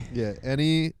Yeah,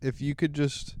 if you could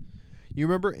just, you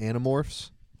remember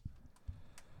Animorphs?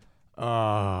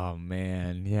 Oh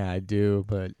man, yeah, I do.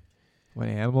 But what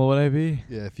animal would I be?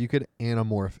 Yeah, if you could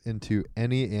anamorph into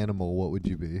any animal, what would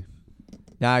you be?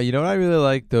 Nah, you know what I really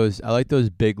like? I like those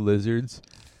big lizards.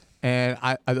 And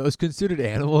are those considered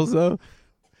animals though?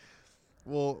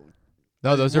 Well,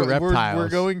 No, those are reptiles. We're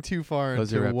going too far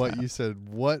Those into are what reptiles. you said.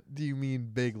 What do you mean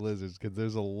big lizards? Because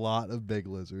there's a lot of big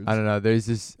lizards. I don't know. There's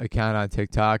this account on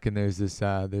TikTok, and there's this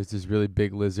really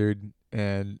big lizard,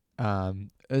 and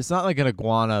it's not like an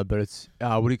iguana, but it's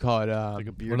what do you call it? Like a one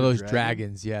of bearded those dragon?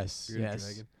 dragons. Yes, Bearded yes.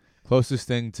 dragon Closest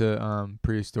thing to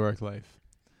prehistoric life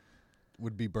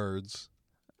would be birds.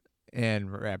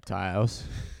 and reptiles,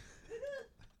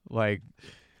 like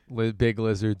big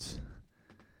lizards.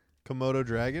 Komodo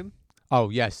dragon? Oh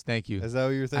yes, thank you. Is that what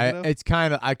you were thinking of? It's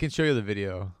kind of. I can show you the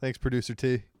video. Thanks, producer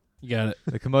T. You got it.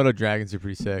 The Komodo dragons are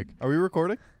pretty sick, Are we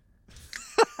recording?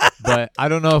 but I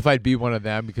don't know if I'd be one of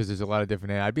them because there's a lot of different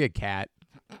names. I'd be a cat.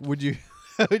 Would you?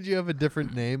 Would you have a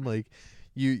different name? Like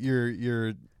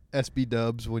you're SB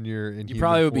Dubs when you're in. You human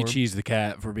probably would be form? Cheese the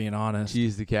cat, for being honest.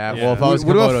 Cheese the cat. Yeah. Well, if I was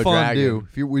What Komodo about fondue? dragon,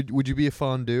 If you would you be a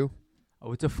fondue? oh,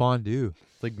 what's a fondue?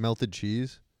 Like melted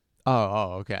cheese?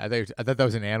 Oh, okay. I thought that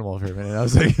was an animal for a minute. I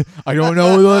was like, I don't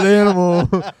know what animal.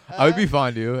 I would be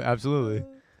fondue, absolutely.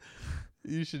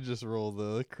 You should just roll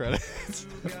the credits.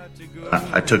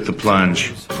 I took the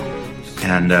plunge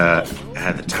and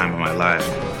had the time of my life.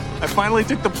 I finally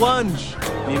took the plunge.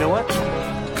 And you know what?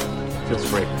 Feels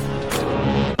great.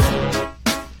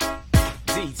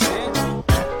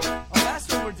 Oh,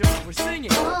 that's what we're doing. We're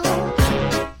singing.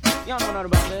 Y'all don't know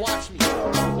about that. Watch me.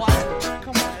 Watch me.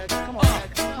 Come on, Ed. Come on, Ed.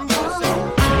 Prove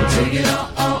yourself. Dig it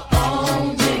up,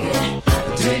 dig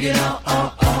it. Dig it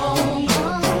up,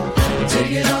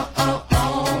 dig it up,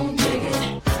 dig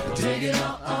it. Dig it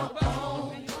up,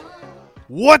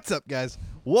 What's up, guys?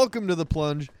 Welcome to The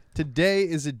Plunge. Today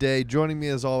is a day. Joining me,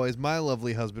 as always, my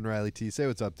lovely husband, Riley T. Say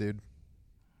what's up, dude.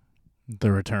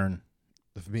 The return.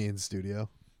 Of me in studio.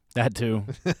 That too.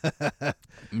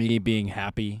 Me being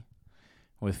happy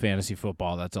with fantasy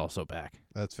football, that's also back.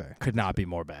 That's fair. Could not be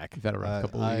more back. You've had a rough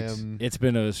couple I weeks. am, It's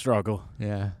been a struggle.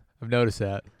 Yeah, I've noticed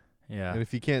that. Yeah. and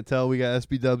if you can't tell, we got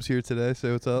SB Dubs here today.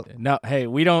 Say what's up. No, hey,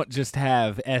 we don't just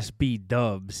have SB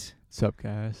Dubs. What's up,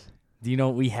 guys? Do you know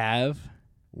what we have?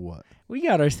 What? We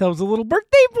got ourselves a little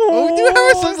birthday boy. Oh, we do have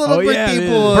ourselves a little Oh, yeah, birthday it is.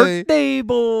 boy. Birthday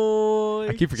boy.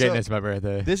 I keep forgetting So- it's my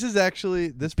birthday. This is actually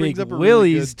this Big brings up a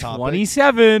Willie's really good topic.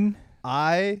 27.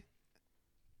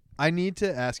 I need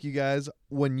to ask you guys,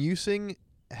 when you sing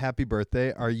Happy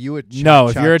Birthday, are you a cha-cha-cha? No,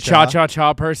 if you're a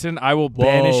cha-cha-cha person, I will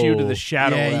banish you to Whoa. the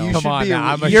shadow Yeah, realm. you Come should on be now.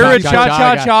 I'm a You're a cha-cha-cha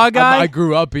cha-cha-cha guy? I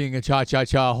grew up being a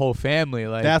cha-cha-cha whole family.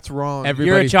 Like That's wrong. Every-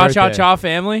 You're a everybody's cha-cha-cha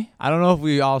family? I don't know if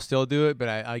we all still do it, but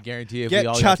I guarantee if Get we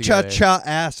all got together. cha-cha-cha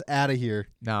ass out of here.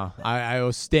 No, I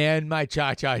will stand my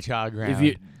cha-cha-cha ground. If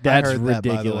you, that's heard that, by the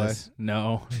ridiculous.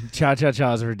 No,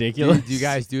 cha-cha-cha is do, ridiculous. do you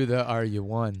guys do the are you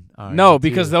one? Are No, you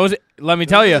because two? those. Let me Those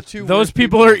tell are you, the two those worst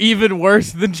people people. are even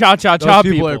worse than cha-cha-cha those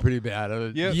people. people are pretty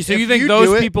bad. Yeah. So If you think you those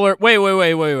do it- people are?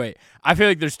 Wait. I feel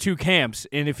like there's two camps,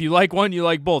 and if you like one, you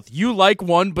like both. You like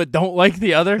one, but don't like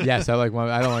the other. Yes, I like one.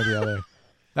 I don't like the other.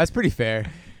 That's pretty fair.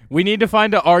 We need to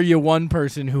find a are you one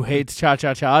person who hates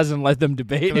cha-cha-chas and let them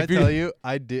debate. Can I If you- tell you?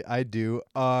 I do.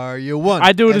 Are you one?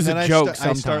 I do it And as a then joke I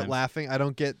start sometimes. laughing. I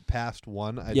don't get past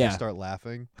one. I Yeah. just start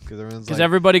laughing because everyone's Because like.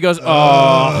 everybody goes, oh.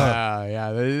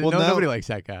 Yeah. Well, no, now- nobody likes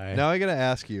that guy. Now I gotta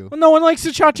ask you. Well, no one likes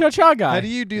the cha-cha-cha guy. How do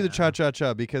you do the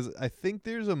cha-cha-cha? Because I think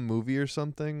there's a movie or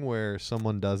something where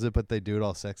someone does it, but they do it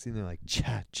all sexy and they're like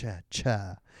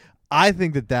cha-cha-cha. I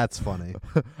think that's funny.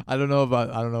 I don't know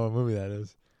what movie that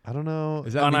is. I don't know.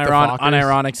 Is that Meet the Unironic, Fockers?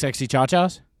 unironic sexy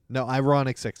cha-chas? No,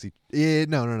 ironic sexy.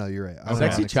 No, you're right. Okay. Sexy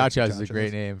Ironic Cha-Chas is a cha-chas.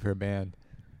 great name for a band.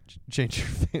 Change your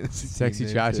fantasy. Sexy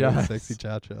team name to cha-chas. Sexy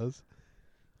cha-chas.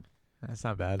 That's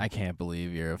not bad. I can't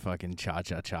believe you're a fucking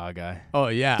cha-cha-cha guy. Oh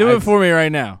yeah. Do it for me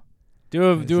right now. Do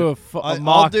a I'll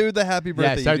mock. do the happy birthday.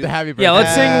 Yeah, You start do- the happy birthday. Yeah,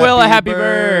 let's sing Will a happy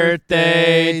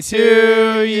birthday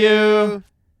to you.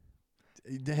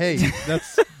 Hey,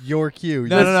 that's your cue.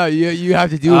 No. You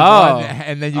have to do Oh. one,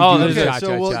 and then you Oh, do there's the a- Okay,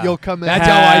 cha-cha-cha. so you'll come in. That's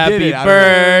how I did it. Happy I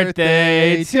don't know.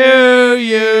 birthday to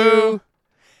you.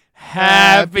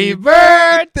 Happy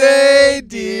birthday,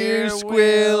 dear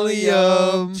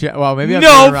Squilliam. Well, maybe I'm No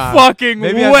doing it wrong. fucking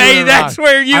Maybe I'm way. doing it That's wrong.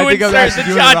 where you I think I'm insert actually the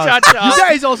doing it wrong. cha-cha-cha. You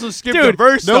guys also skipped Dude, the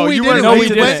verse, no, though. we You didn't. went No, right we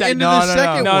to didn't. the Went second. into No, the no,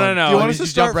 second No, one. no, no. Do you want You us to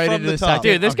just jump start right from into the the top?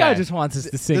 second. Dude, this guy Okay. just wants us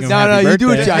to sing him No, happy you do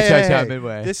birthday. cha-cha-cha Hey,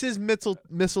 midway. This is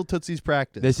Missile Tootsie's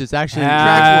practice. This is actually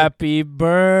Happy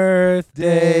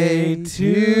birthday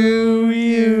to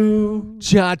you.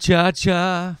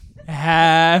 cha-cha-cha.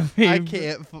 Happy. I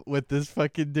can't with this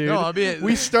fucking dude. No, I mean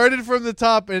We started from the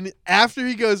top, and after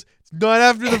he goes, it's not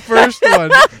after the first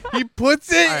one. He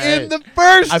puts it All right. in the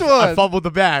first I one. fumbled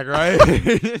the bag,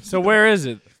 right? So where is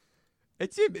it?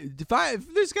 It's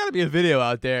there's got to be a video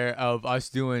out there of us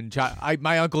doing.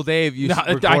 My Uncle Dave used No,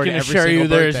 to record I can every assure single you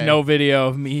there is birthday. no video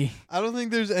of me. I don't think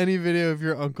there's any video of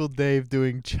your Uncle Dave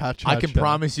doing cha-cha. I can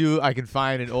promise you, I can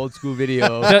find an old school video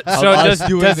So of us does-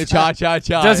 doing does- the cha cha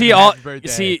cha. Does he on all Matt's birthday.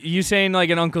 see? You saying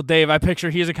like an Uncle Dave? I picture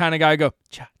he's the kind of guy who go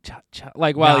cha cha cha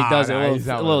like while Nah, he does nah, it, he's a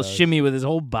not one little of those. shimmy with his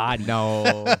whole body,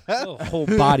 No, little whole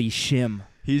body shim.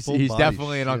 he's Full body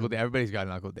definitely an shit. Uncle Dave. Everybody's got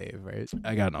an Uncle Dave, right?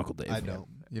 I got an Uncle Dave. I don't.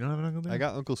 You don't have an Uncle Dave? I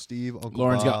got Uncle Steve, Uncle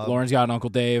Lauren's Bob. got an Uncle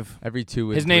Dave. every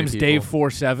 2 is His 3 name's people. Dave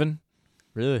 47.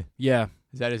 Really? Yeah.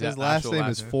 Is that his His last actual name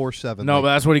is 47. No, but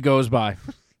that's what he goes by.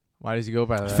 Why does he go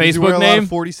by that? Face- Does he wear Facebook a lot name? of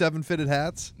 47 fitted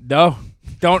hats No,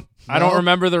 don't. I don't No?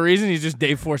 remember the reason. He's just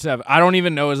Dave 47. I don't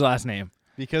even know his last name.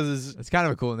 because It's kind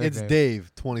of a cool nickname. it's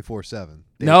Dave 24/7.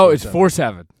 No, it's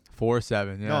 47.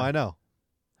 4-7. Yeah. No, I know.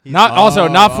 He's Not also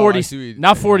not I 40. see what you-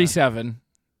 Not yeah. 47.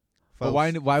 But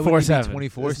why would it 4-7. be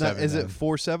 24/7? Is it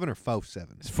 4/7 or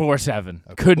 5/7? It's 47.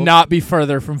 Okay. Could Well, not be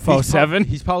further from 47.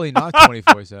 He's probably not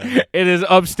 24/7. It is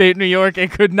upstate New York. It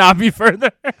could not be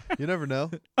further. You never know.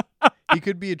 He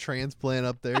could be a transplant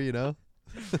up there, you know.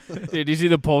 Dude, you see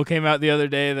the poll came out the other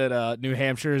day that New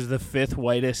Hampshire is the 5th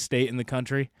whitest state in the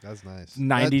country. That's nice.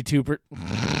 92%.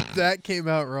 That came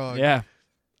out wrong. Yeah.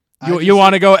 I You just-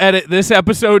 want to go edit this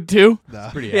episode too?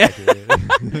 Nah. Pretty Yeah.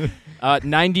 accurate.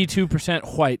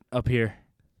 92% white up here.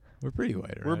 We're pretty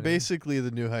white around We're here. basically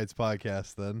the New Heights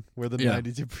podcast then. We're the Yeah.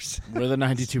 92%. We're the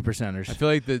 92%ers. I feel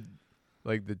like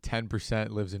the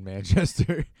 10% lives in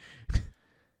Manchester.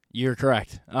 You're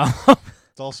correct.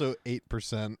 It's also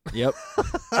 8%. Yep.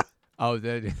 Oh,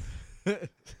 that.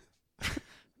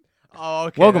 Oh,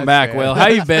 okay. Welcome that's back, fair. Will. How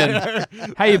you been?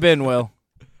 How you been, Will?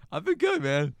 I've been good,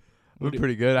 man. We're What do-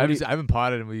 pretty good. what do I haven't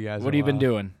potted with you guys. What in have you a been while.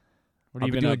 doing? What have I've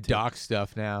you been been doing up to? doc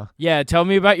stuff now. Yeah, tell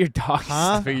me about your docs.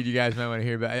 Huh? I figured you guys might want to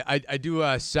hear about it. I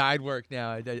do side work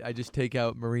now. I just take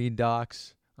out marine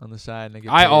docks on the side. And I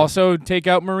get I paid. also take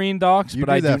out marine docs, You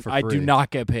but do I that do for I do free. not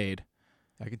get paid.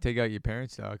 I can take out your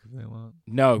parents' dock if they want.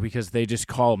 No, because they just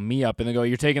call me up and they go,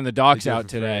 "You're taking the docs do it out for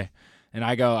free. today," and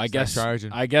I go, Start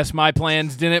charging. I guess my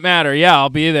plans didn't matter. Yeah, I'll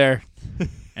be there."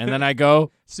 And then I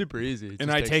go Super easy. It and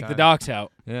just I takes take the time. docs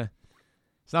out. Yeah,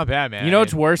 it's not bad, man. You know I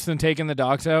what's mean, worse than taking the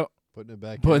docs out? Putting it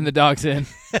back Putting in. the docs in.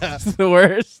 It's the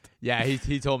worst. yeah,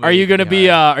 he told me. Are you gonna be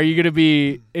hired. Are you gonna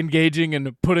be engaging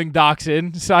and putting docs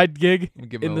in side gig I'm gonna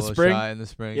give in him the a little spring? shot in the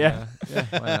spring. Yeah. Yeah,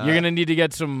 why not? You're gonna need to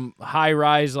get some high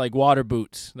rise like water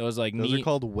boots. Those like Those neat. are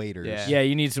called waiters. Yeah. Yeah,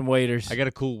 you need some waders. I got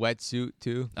a cool wetsuit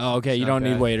too. Oh, okay. It's You not don't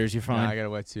need bad. waders. You're No, I fine. got a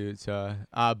wetsuit. So,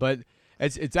 but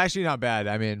it's actually not bad.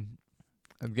 I mean,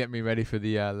 I'm getting me ready for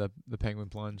the penguin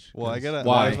plunge. Well, I 'cause gotta.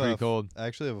 Why? I It's have pretty a- cold. I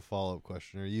actually have a follow-up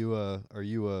question. Are you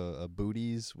a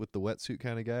booties with the wetsuit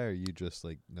kind of guy, or are you just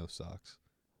like no socks?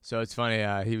 So it's funny.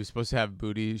 He was supposed to have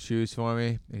booty shoes for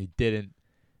me, and he didn't.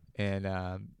 And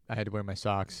I had to wear my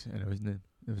socks, and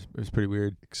it was pretty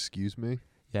weird. Excuse me.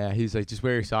 Yeah, he's like, just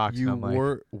wear your socks. You and I'm like,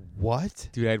 wore what?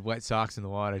 dude, I had wet socks in the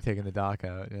water, taking the dock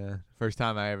out. Yeah, first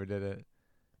time I ever did it.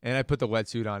 And I put the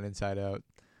wetsuit on inside out.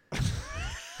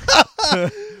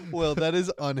 Well, that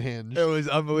is unhinged. It was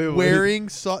unbelievable. Wearing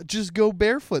just go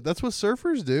barefoot. That's what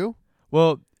surfers do.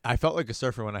 Well, I felt like a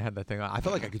surfer when I had that thing on. I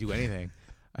felt like I could do anything.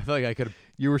 I felt like I could.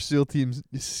 You were SEAL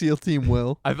Team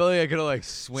Will. I felt like I could have like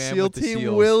swam SEAL with the Team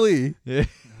seals. Willie. Yeah.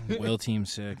 Will Team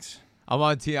 6. I'm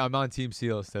on Team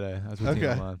SEALs today. That's what team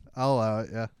Okay. I'm on. I'll allow it.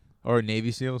 Yeah. Or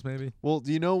Navy SEALs maybe. Well,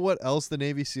 do you know what else the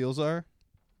Navy SEALs are?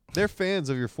 They're fans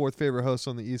of your fourth favorite host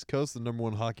on the East Coast, the number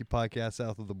one hockey podcast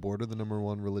south of the border, the number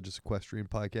one religious equestrian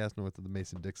podcast north of the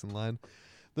Mason-Dixon line,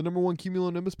 the number one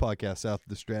cumulonimbus podcast south of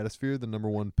the stratosphere, the number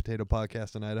one potato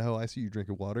podcast in Idaho, I see you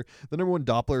drinking water, the number one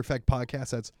Doppler effect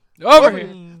podcast, that's Over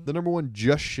here. the number one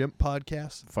Just Shimp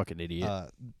podcast. Fucking idiot.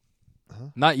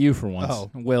 Not you for once.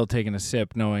 Oh. Will taking a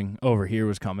sip knowing over here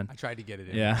was coming. I tried to get it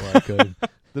in. Yeah. before I could.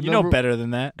 The You number, know better than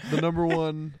that. The number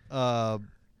one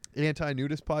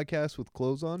anti-nudist podcast with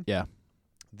clothes on. Yeah.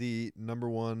 The number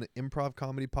one improv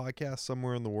comedy podcast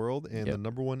somewhere in the world, and Yep. the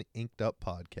number one inked up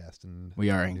podcast. In We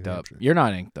are New inked up. Hampshire. You're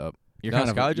not inked up. You're No, kind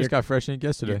of Skylar you're, just got fresh ink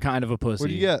yesterday. you're kind of a pussy. What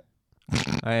do you get?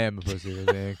 I am a pussy, I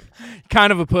think.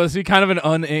 Kind of a pussy. Kind of an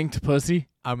uninked pussy.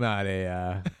 I'm not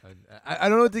a. I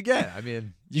don't know what to get. I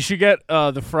mean, You should get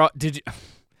the fraud. Did you?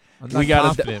 I'm not We gotta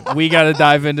confident. we gotta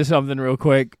dive into something real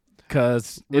quick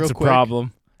because Real it's a quick?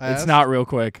 problem. I It's asked- not real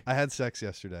quick. I had sex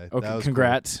yesterday. Okay, That was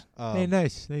congrats. cool. Hey,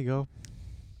 nice. There you go.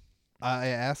 I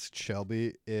asked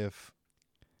Shelby if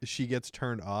she gets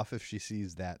turned off if she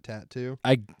sees that tattoo.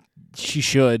 She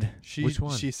should. She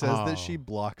says that she Oh.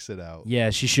 blocks it out. Yeah,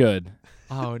 she should.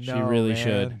 Oh no, She really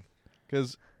should. man.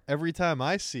 Because every time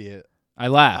I see it, I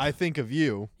laugh. I think of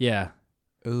you. yeah.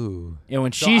 Ooh. And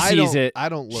when So she I sees don't- it, I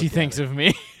don't look she at thinks it. of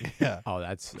me. Yeah. Oh,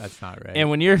 that's not right. And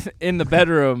when you're in the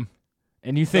bedroom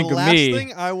and you think the of last me,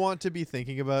 thing I want to be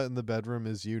thinking about in the bedroom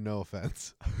is you. No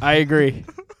offense. I agree.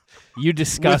 You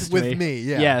disgust with me.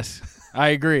 Yeah. Yes, I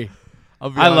agree. I'll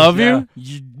be I honest, love yeah.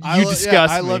 you. You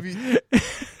disgust I me. love you.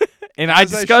 And I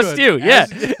As I disgust should. you. Yeah.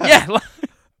 As- Yeah.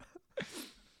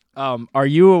 Are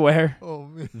you aware Oh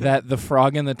man. that the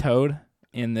frog and the toad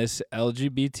in this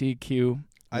LGBTQ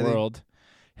I think- world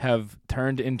have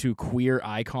turned into queer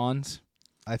icons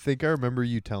I think I remember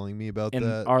you telling me about and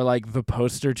that. are like the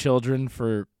poster children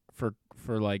for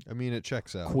like I mean, it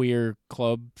checks out. queer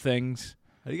club things?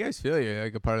 How do you guys feel? You're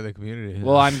like a part of the community.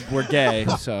 Well, we're gay,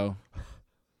 so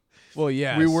Well,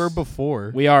 yeah. We were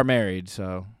before. we are married,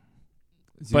 so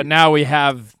but now we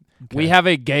have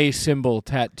a gay symbol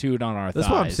tattooed on our That's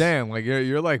thighs. what I'm saying. Like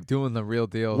you're like doing the real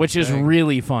deal. Which is thing.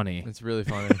 really funny. It's really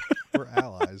funny. We're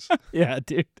allies. Yeah,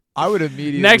 dude. I would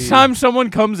immediately Next time someone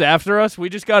comes after us, we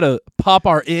just gotta pop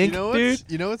our ink, dude.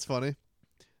 You know what's funny?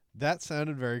 That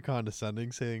sounded very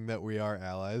condescending, saying that we are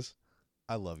allies.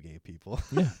 I love gay people.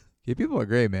 Gay people are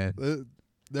great, man.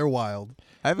 They're wild.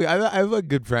 I have a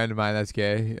good friend of mine that's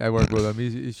gay. I work with him.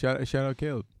 He's shout out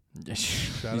Caleb.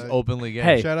 Shout He's out, openly gay.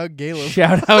 Hey. shout out Caleb.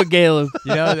 Shout out Caleb.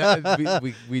 You know that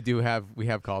we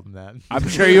have called him that. I'm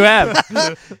sure you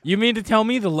have. You mean to tell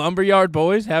me the Lumberyard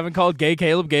Boys haven't called gay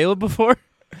Caleb before?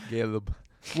 Caleb.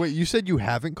 Wait, you said you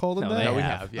haven't called him No, that? they Yeah, we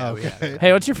have. have. Yeah, we Okay. have.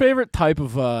 Hey, what's your favorite type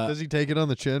of Does he take it on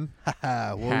the chin?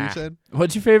 Haha, what were you Ha. saying?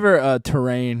 what's your favorite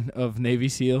terrain of Navy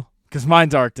SEAL? Because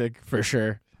mine's Arctic for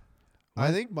sure.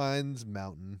 I think mine's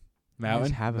mountain.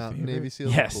 Mountain. Have a Mountain favorite? Navy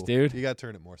SEALs. are Yes, cool. dude. You gotta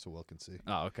turn it more so Will can see.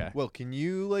 Oh, okay. Will, can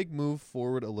you like move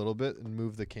forward a little bit and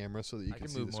move the camera so that you I can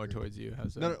can see move the more screen? towards you.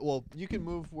 How's that? No, well, you can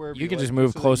move wherever You can like, just move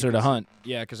so that you closer can to see. hunt.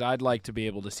 Yeah, because I'd like to be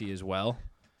able to see as well.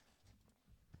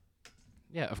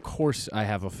 Yeah, of course I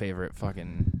have a favorite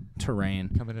fucking terrain.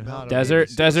 Coming in hot.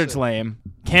 Desert's SEAL. lame.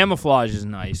 Camouflage is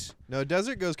nice. No,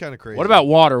 desert goes kind of crazy. What about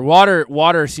water?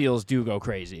 Water seals do go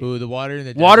crazy. Ooh, the water in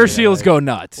the Water desert, I seals like. go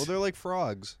nuts. Well, they're like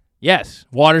frogs. Yes,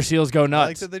 water seals go I like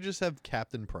nuts. that they just have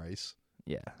Captain Price.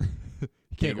 Yeah, You Dude,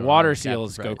 can't go water wrong with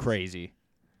seals Captain go Price. crazy.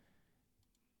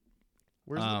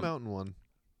 Where's the mountain one?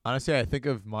 Honestly, I think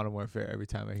of Modern Warfare every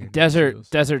time I hear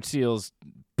Desert seals.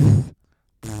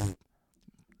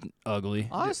 Ugly.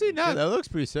 Honestly, no, that looks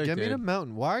pretty sick. Get me dude. to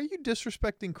mountain. Why are you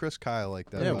disrespecting Chris Kyle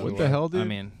like that? Yeah, by what way? the hell, dude? I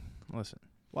mean, listen.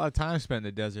 A lot of time spent in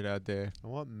the desert out there. I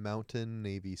want mountain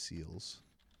Navy SEAls.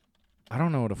 I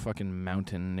don't know what a fucking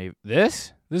mountain navy.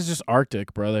 This is just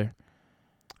Arctic, brother.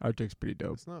 Arctic's pretty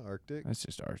dope. It's not Arctic. That's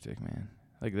just Arctic, man.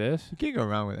 Like this. You can't go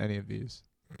wrong with any of these.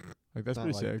 Like that's Not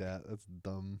pretty like sick. that. That's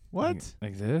dumb. What?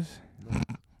 Like this.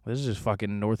 This is just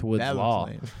fucking Northwoods That Law,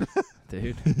 looks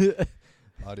lame. dude.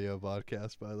 Audio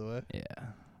podcast, by the way. Yeah, it's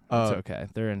Oh. okay.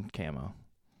 They're in camo.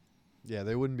 Yeah,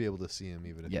 they wouldn't be able to see him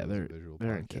even if Yeah, it was a visual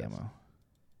They're in podcast. camo.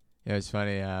 Yeah, it's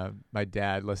funny. My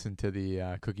dad listened to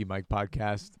the Cookie Mike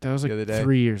podcast. That was The like other day.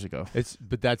 3 years ago.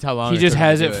 But that's how long He it just took him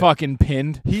has to it do fucking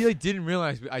pinned. He like didn't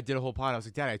realize I did a whole pod. I was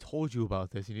like, Dad, I told you about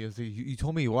this, and he was like, you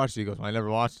told me you watched it. He goes, well, I never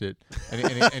watched it, and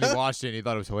he watched it, and he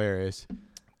thought it was hilarious.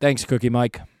 Thanks, Cookie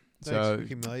Mike. Thanks, So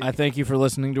Cookie Mike. I thank you for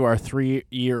listening to our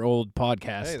 3-year-old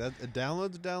podcast. Hey, that a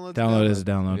download's a download's a Download is a it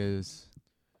download. is.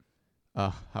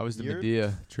 How was the Your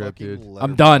Medea trip, Fucking dude?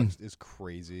 I'm done. Letterboxd is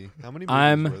crazy. How many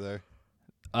I'm- movies were there?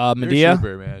 You're a Medea.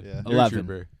 trooper, man. Yeah. You're a 11.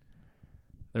 trooper.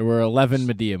 There were 11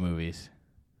 Medea movies.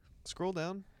 Scroll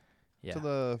down Yeah. to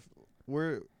the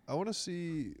where I want to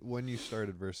see when you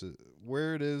started versus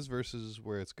where it is versus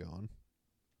where it's going.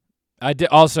 I did.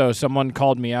 Also, someone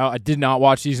called me out. I did not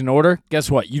watch these in order. Guess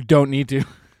what? You don't need to.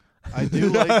 I do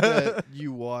like that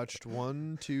you watched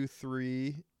 1, 2,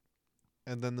 3,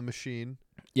 and then The Machine,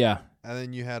 Yeah. and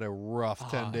then you had a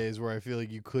rough 10 days where I feel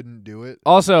like you couldn't do it.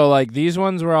 Also, like these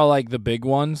ones were all like the big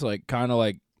ones, like kind of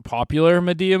like popular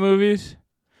Medea movies.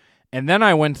 And then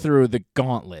I went through the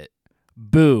gauntlet.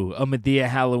 Boo, a Medea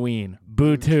Halloween.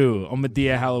 Boo 2, a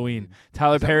Medea Halloween.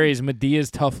 Tyler Perry's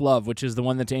Medea's Tough Love, which is the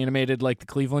one that's animated like the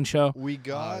Cleveland show. We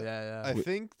got. yeah. I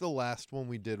think the last one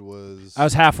we did was. I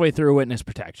was halfway through Witness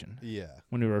Protection Yeah.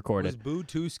 when we Was recorded. Boo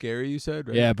too scary? You said,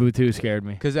 right? Yeah, Boo 2 scared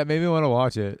me. Because that made me want to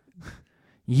watch it.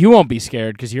 You won't be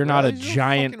scared because you're not a Riley's a fucking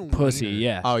giant pussy. wiener.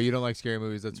 Yeah. Oh, you don't like scary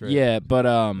movies? That's right. Yeah, but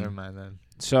Never mind then.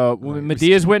 So Oh, you're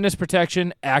Medea's Witness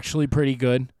Protection actually pretty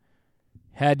good.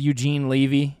 Had Eugene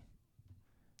Levy.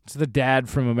 It's the dad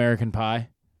from American Pie,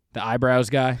 the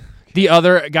eyebrows guy. The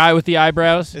other guy with the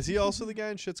eyebrows? Is he also the guy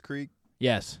in Schitt's Creek?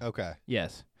 Yes. Okay.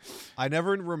 Yes. I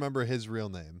never remember his real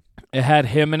name. It had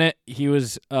him in it. He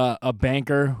was a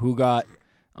banker who got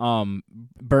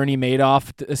Bernie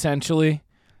Madoff, essentially.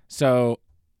 So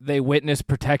they witness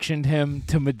protectioned him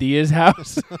to Medea's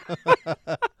house.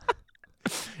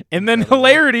 And then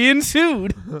hilarity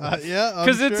ensued. Yeah,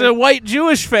 Because it's a white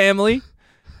Jewish family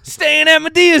staying at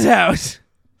Medea's house.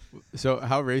 So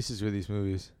how racist were these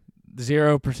movies?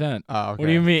 0%. Oh, okay. What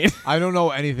do you mean? I don't know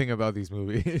anything about these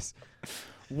movies.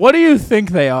 What do you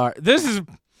think they are? This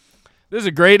is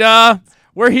a great.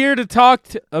 We're here to talk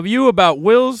of you about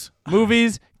Will's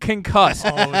movies Concussed.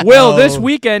 Will, this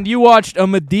weekend you watched a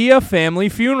Medea family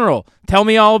funeral. Tell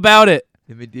me all about it.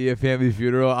 The Medea family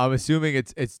funeral. I'm assuming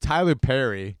it's Tyler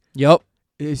Perry. Yep.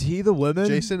 Is he the woman?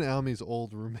 Jason Almey's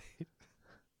old roommate.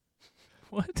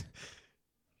 What?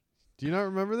 Do you not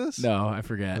remember this? No, I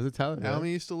forget. Was it Tyler Perry?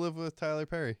 Almey used to live with Tyler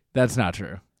Perry. That's not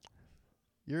true.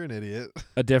 You're an idiot.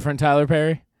 A different Tyler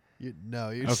Perry? You're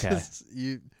Okay. just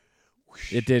you.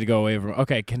 It did go away from.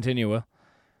 Okay, continue, Will.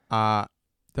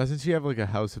 Doesn't she have like a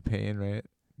House of Pain, right?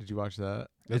 Did you watch that?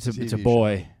 That's It's a TV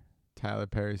boy. Tyler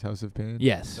Perry's House of Pain?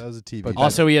 Yes. That was a TV. But show.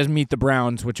 Also, he has Meet the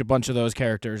Browns, which a bunch of those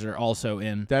characters are also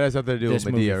in. That has nothing to do This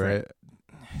with Medea, movie, right?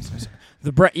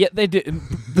 Yeah, they did.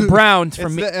 The Browns it's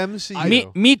from the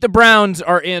MCU. Meet the Browns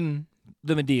are in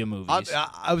the Medea movies.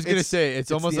 I was gonna It's- say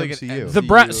it's almost the like MCU.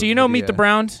 an The So you know Medea. Meet the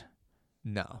Browns?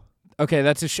 No. Okay,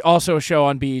 that's also a show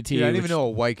on BET. Dude, I didn't which- even know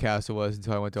what White Castle was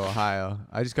until I went to Ohio.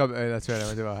 That's right, I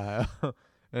went to Ohio.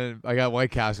 And I got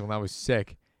White Castle and I was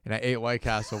sick. And I ate White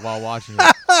Castle while watching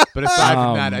it. But aside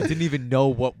from that, I didn't even know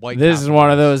what White Castle This is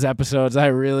one of those episodes I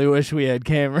really wish we had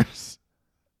cameras.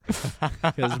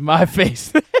 Because my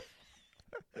face.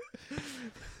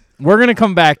 We're going to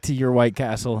come back to your White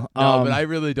Castle. No, but I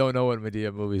really don't know what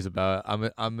Medea movie's about.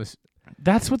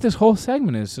 That's what this whole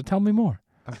segment is, so tell me more.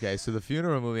 Okay, so the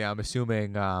funeral movie, I'm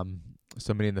assuming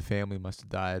somebody in the family must have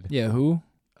died. Yeah, who?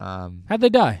 How'd they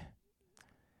die?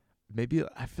 Maybe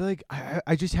I feel like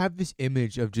I just have this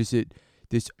image of just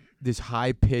this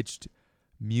high pitched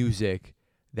music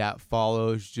that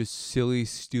follows just silly,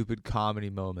 stupid comedy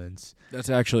moments. That's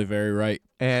actually very right.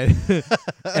 And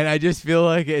and I just feel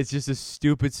like it's just a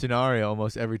stupid scenario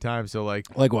almost every time. So like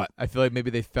what? I feel like maybe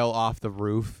they fell off the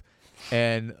roof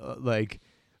and like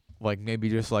maybe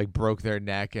just like broke their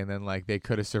neck and then like they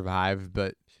could have survived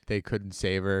but they couldn't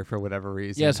save her for whatever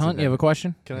reason. Yes, Hunt, you have a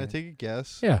question? Can I take a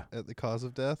guess? Yeah. At the cause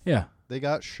of death? Yeah. They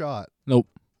got shot. Nope.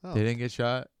 Oh. They didn't get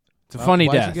shot. It's a funny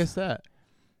Why'd death. you guess that?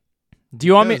 Do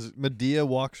you want me? Because Medea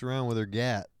walks around with her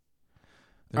gat.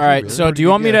 All right, so Pretty do you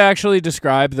want good me to guess. actually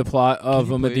describe the plot of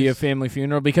you a Medea please? family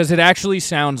funeral? Because it actually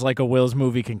sounds like a Will's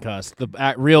movie Concussed.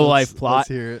 The real life plot. Let's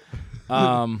hear it.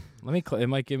 Let me. It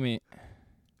might give me.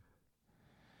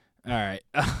 All right.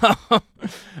 All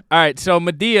right. So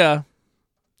Medea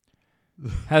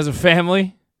has a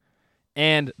family,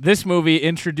 and this movie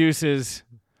introduces.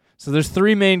 So there's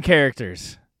three main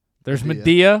characters. There's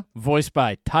Medea, voiced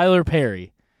by Tyler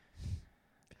Perry.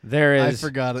 There I is.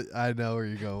 forgot it. I know where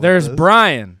you're going. with There's this.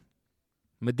 Brian,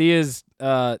 Medea's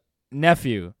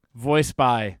nephew, voiced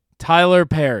by Tyler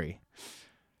Perry.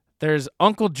 There's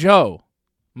Uncle Joe,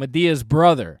 Medea's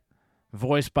brother,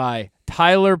 voiced by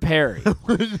Tyler Perry.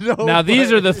 Now,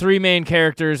 these are the three main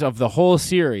characters of the whole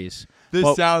series. This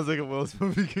Well- sounds like a Will's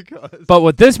movie. Concussed. But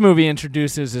what this movie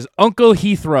introduces is Uncle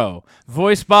Heathrow,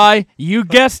 voiced by, you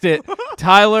guessed it,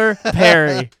 Tyler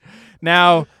Perry.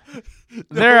 Now,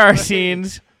 there are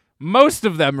scenes, most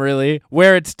of them really,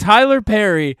 where it's Tyler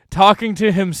Perry talking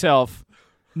to himself.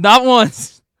 Not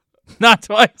once, not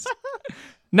twice,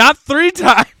 not 3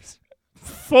 times,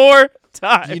 4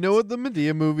 times. Do you know what the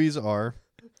Medea movies are?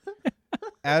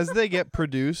 As they get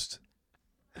produced,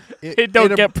 They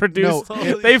don't get produced.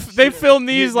 No, They film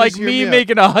these Just like hear me me out.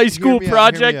 making a high school me out, hear me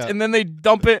project, out. and then they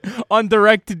dump it on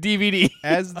direct to DVD.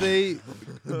 as they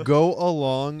go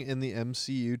along in the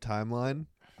MCU timeline,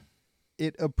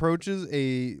 it approaches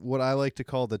what I like to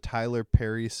call the Tyler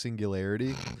Perry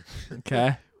singularity,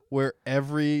 Okay. where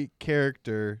every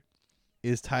character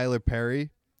is Tyler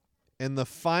Perry, and the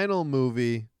final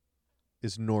movie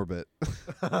is Norbit.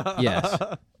 Yes.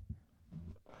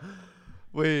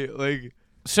 Wait, like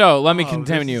So let me oh,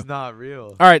 continue. This is not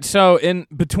real. All right, so in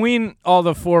between all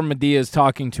the 4 Medeas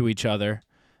talking to each other,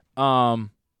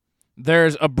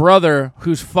 there's a brother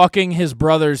who's fucking his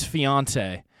brother's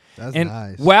fiance. That's And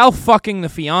nice. while fucking the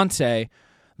fiance,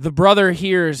 the brother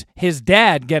hears his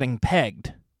dad getting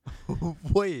pegged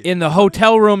Wait. in the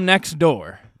hotel room next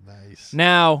door. Nice.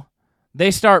 Now, they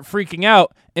start freaking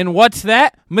out, and what's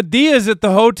that? Medea's at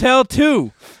the hotel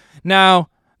too. Now,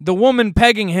 the woman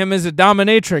pegging him is a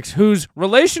dominatrix whose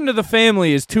relation to the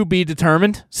family is to be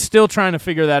determined. Still trying to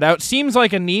figure that out. Seems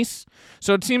like a niece.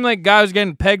 So it seemed like guy was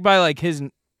getting pegged by like his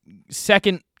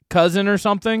second cousin or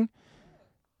something.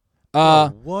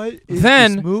 What is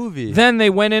then- this movie? Then they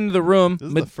went into the room. This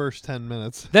is the first 10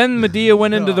 minutes. Then Medea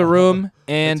went into the room,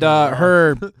 and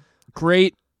her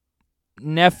great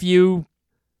nephew,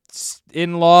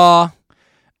 in-law,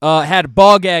 had a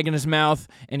ball gag in his mouth,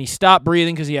 and he stopped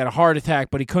breathing because he had a heart attack,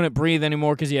 but he couldn't breathe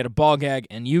anymore because he had a ball gag,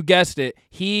 and you guessed it,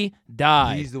 he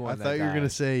died. He's the one I that thought you were going to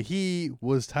died. say he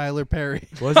was Tyler Perry.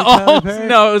 Was it Tyler Oh, Perry?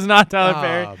 no, it was not Tyler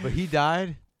Perry. But he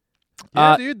died?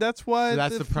 Yeah, Uh, dude, that's why So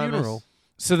that's the premise. funeral.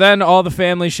 So then all the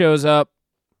family shows up.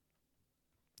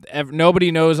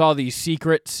 Nobody knows all these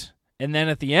secrets. And then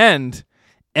at the end,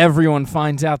 everyone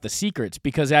finds out the secrets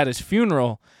because at his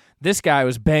funeral, this guy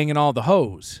was banging all the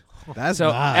hoes. That's So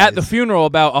nice. at the funeral,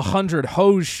 about 100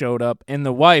 hoes showed up, and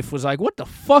the wife was like, "What the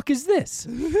fuck is this?"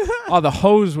 All the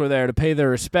hoes were there to pay their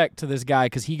respect to this guy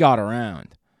because he got around.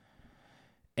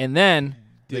 And then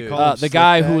They Dude. call him the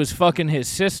guy who Slickback. was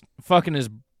fucking his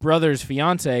brother's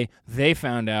fiance, they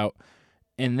found out,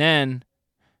 and then,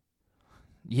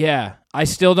 yeah, I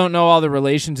still don't know all the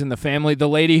relations in the family. The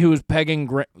lady who was pegging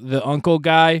the uncle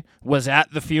guy was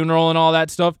at the funeral and all that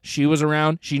stuff. She was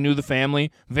around. She knew the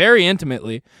family very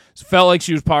intimately. Felt like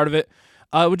she was part of it.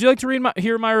 Would you like to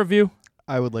hear my review?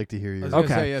 I would like to hear I you. was gonna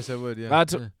Okay. say yes, I would. Yeah.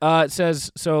 That's it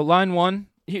says so. Line 1.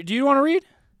 Do you want to read?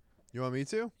 You want me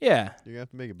to? Yeah. You're going to have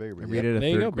to make it bigger. I baby. read it at There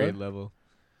you go, third grade bud. level.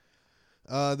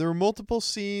 There were multiple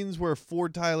scenes where 4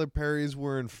 Tyler Perrys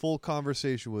were in full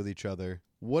conversation with each other.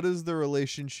 What is the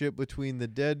relationship between the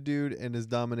dead dude and his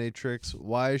dominatrix?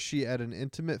 Why is she at an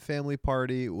intimate family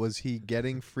party? Was he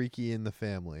getting freaky in the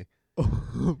family?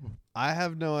 I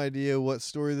have no idea what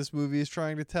story this movie is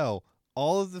trying to tell.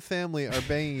 All of the family are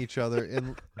banging each other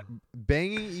and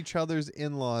banging each other's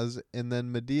in-laws, and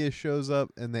then Medea shows up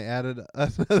and they added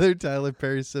another Tyler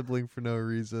Perry sibling for no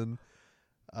reason.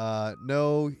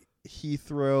 No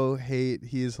Heathrow hate.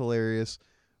 He is hilarious,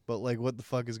 but like, what the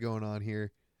fuck is going on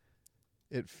here?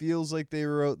 It feels like they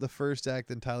wrote the first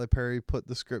act and Tyler Perry put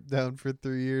the script down for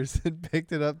 3 years and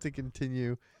picked it up to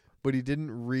continue, but he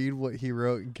didn't read what he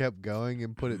wrote and kept going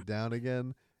and put it down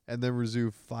again, and then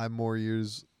resumed 5 more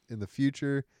years in the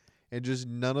future, and just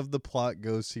none of the plot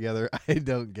goes together. I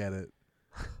don't get it.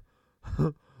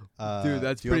 Dude,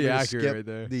 that's do you want pretty me to accurate skip right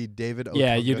there. The David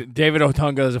Otunga? Yeah, David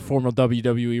Otunga is a former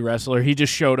WWE wrestler. He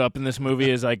just showed up in this movie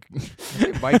as like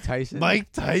Mike Tyson.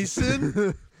 Mike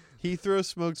Tyson? Heathrow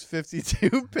smokes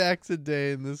 52 packs a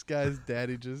day, and this guy's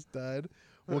daddy just died.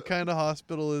 What kind of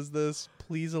hospital is this?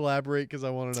 Please elaborate, because I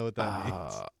want to know what that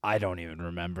means. I don't even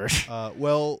remember.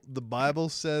 Well, the Bible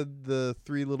said the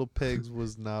 3 little pigs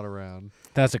was not around.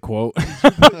 That's a quote.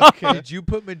 Okay. Did you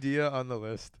put Medea on the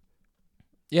list?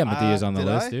 Yeah, Medea's on the did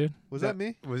list, I? dude. Was that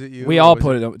me? Was it you? We or all was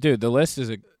put it. Dude, the list is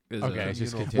a. Is Okay, a- it's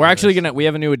just We're continue we're actually this. gonna. We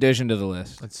have a new addition to the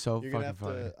list. That's so You're gonna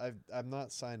fucking have funny. to. I'm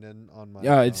not signed in on my.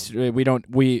 Yeah, it's we don't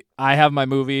we. I have my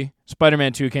movie.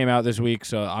 Spider-Man 2 came out this week,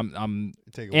 so I'm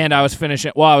Take a and look. I was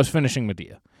finishing. Well, I was finishing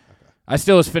Medea. I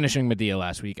still was finishing Medea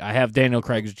last week. I have Daniel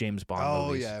Craig's James Bond. Oh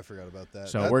movies. yeah, I forgot about that.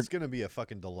 So That's we're- gonna be a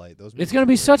fucking delight. Those. It's movies gonna are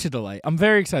be great. such a delight. I'm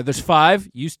very excited. There's 5.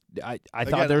 I thought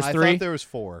Again, there was I 3. thought there was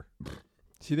 4.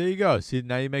 See, there you go. See,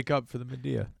 now you make up for the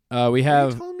Medea. We Are you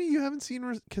have. telling me you haven't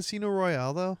seen Casino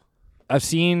Royale though? I've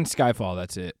seen Skyfall.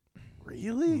 That's it.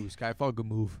 Really? Ooh, Skyfall, good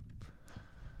move.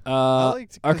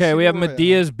 liked Okay, we have Casino Royale.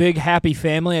 Medea's Big Happy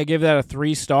Family. I gave that a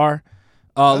 3-star.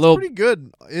 That's Little. pretty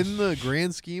good in the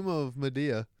grand scheme of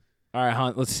Medea. All right,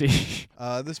 Hunt. Let's see.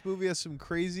 This movie has some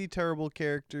crazy, terrible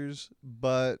characters,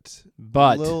 but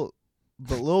But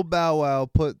Lil Bow Wow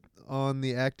put on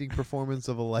the acting performance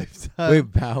of a lifetime.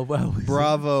 Wait, Bow Wow. was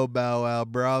Bravo, Bow Wow,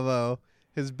 bravo!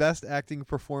 His best acting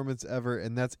performance ever,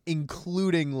 and that's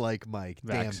including like Mike.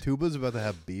 Facts. Damn, Tuba's about to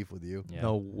have beef with you. in-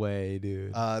 No way,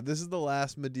 dude. This is the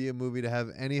last Medea movie to have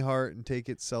any heart and take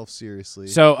itself seriously.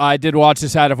 So I did watch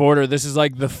this out of order. This is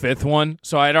like the 5th one.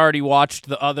 So I'd already watched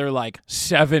the other like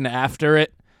 7 after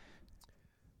it.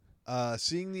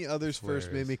 Seeing the others first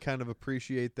made Hilarious. me kind of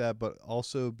appreciate that, but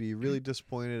also be really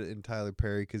disappointed in Tyler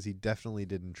Perry because he definitely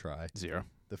didn't try. 0.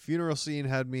 The funeral scene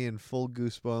had me in full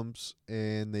goosebumps,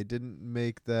 and they didn't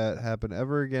make that happen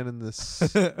ever again in this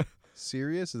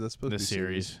series. Is that supposed The to be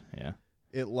series. Yeah.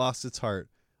 It lost its heart.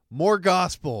 More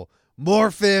gospel,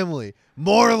 more family,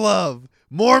 more love,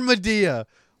 more Medea.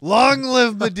 Long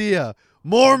live Medea.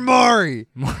 More Maury.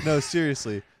 No,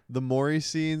 seriously. The Maury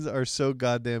scenes are so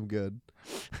goddamn good.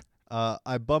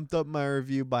 I bumped up my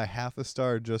review by half a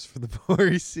star just for the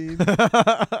Maury scene.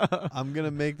 I'm going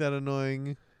to make that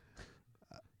annoying.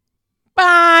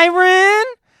 Byron,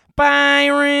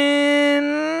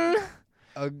 Byron.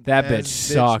 That bitch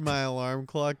sucked. My alarm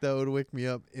clock that would wake me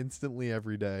up instantly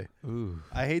every day. Ooh.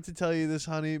 I hate to tell you this,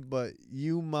 honey, but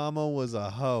you mama was a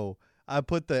hoe. I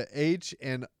put the H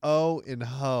and O in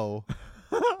hoe.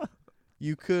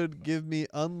 You could give me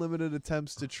unlimited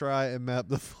attempts to try and map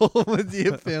the full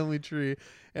Medea family tree,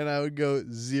 and I would go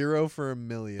 0 for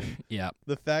 1,000,000. Yeah.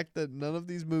 The fact that none of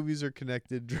these movies are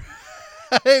connected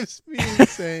drives me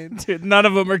insane. Dude, none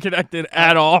of them are connected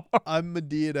at all. I'm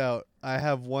Medea'd out. I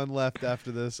have one left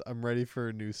after this. I'm ready for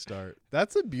a new start.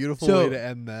 That's a beautiful So- way to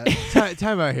end that.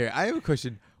 Time out here. I have a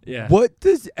question. Yeah. What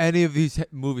does any of these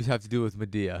movies have to do with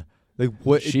Medea? Like,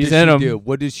 what She's did in she 'em. do?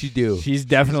 What did she do? She's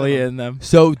definitely in them.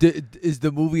 So, is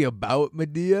the movie about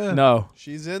Medea? No.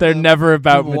 She's in They're them. never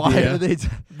about Why Medea. are they?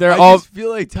 They're I all. just feel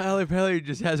like Tyler Perry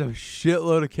just has a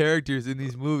shitload of characters in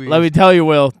these movies. Let me tell you,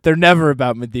 Will. They're never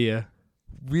about Medea.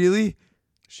 Really?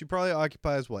 She probably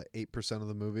occupies, 8% of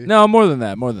the movie? No, more than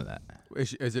that. More than that.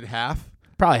 Is it half?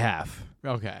 Probably half.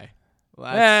 Okay.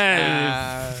 Well,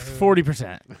 that's,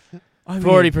 40%. I mean,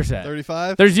 40%.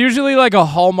 35? There's usually like a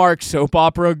Hallmark soap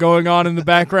opera going on in the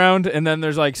background, and then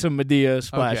there's like some Medea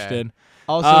splashed Okay. in.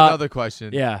 Also, Uh, another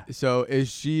question. Yeah. So,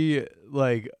 is she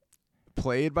like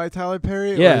played by Tyler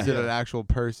Perry, Yeah. or is it an actual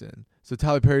person? So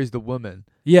Tyler Perry's the woman.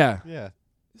 Yeah. Yeah.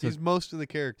 So- He's most of the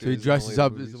characters. So he in all dresses the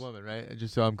up as movies. the woman, right?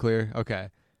 Just so I'm clear. Okay.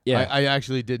 Yeah. I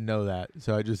actually didn't know that,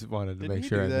 so I just wanted to Didn't make he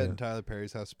sure do I that knew. in Tyler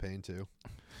Perry's House of Pain, too?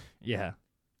 Yeah.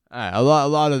 All right, a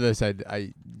lot of this, I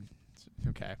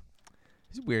okay.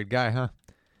 He's a weird guy, huh?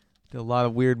 Did a lot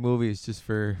of weird movies just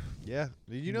for. Yeah.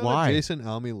 Did you know Why? that Jason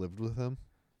Almy lived with him?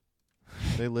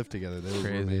 They lived together. They were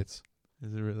Crazy. roommates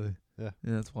Is it really? Yeah.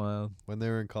 that's wild. when they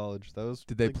were in college. That was.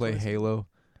 Did they like, play twice- Halo?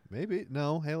 Maybe.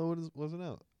 No, Halo wasn't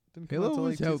out. Didn't come Halo out until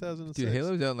was like out, 2006. dude.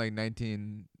 Halo was out in like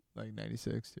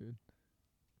 96, dude.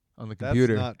 On the That's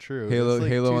computer. not true. Halo, It's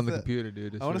like Halo on the 2000 computer,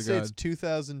 dude. I want to say it's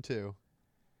 2002.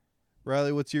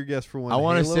 Riley, what's your guess for when I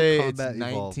want to Halo say it's Combat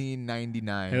Evolved?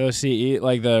 1999. Halo CE,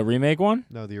 like the remake one?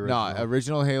 No, the No, original.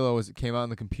 original Halo came out on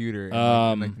the computer in,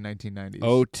 like the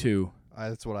 1990s. 02.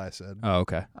 That's what I said. Oh,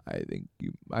 okay. I think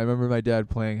I remember my dad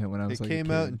playing it when I was It like a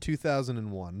came out kid. in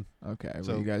 2001. Okay,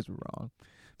 so- well, you guys were wrong.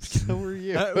 So were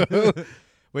you.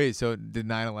 Wait, so did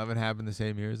 9/11 happen the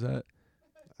same year as that?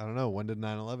 I don't know. When did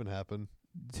 9/11 happen?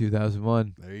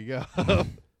 2001. There you go.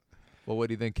 Well, what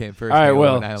do you think came first? All right, Halo or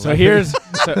Will. 9/11? So here's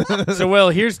so Will,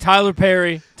 here's Tyler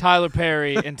Perry,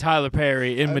 and Tyler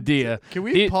Perry in Medea. Can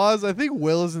we The- pause? I think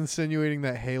Will is insinuating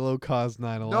that Halo caused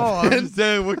 9/11. No, I'm just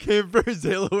saying what came first,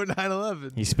 Halo or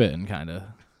 9/11. He's spitting kind of.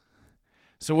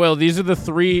 So Will, these are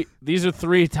three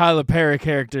Tyler Perry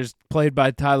characters played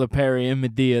by Tyler Perry in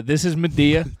Medea. This is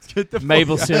Medea. Get the fuck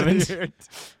Mabel outta Simmons. here.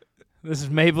 This is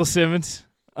Mabel Simmons.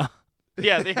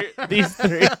 Yeah, these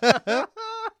three.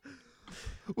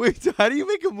 Wait, so how do you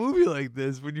make a movie like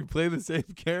this when you play the same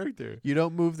character? You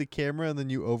don't move the camera and then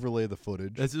you overlay the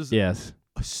footage. That just Yes.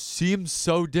 seems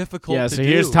so difficult Yeah. to So do.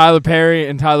 here's Tyler Perry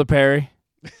and Tyler Perry.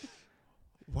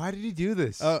 Why did he do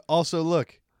this? Also,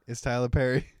 look, it's Tyler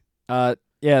Perry. Yeah,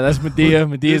 that's Medea.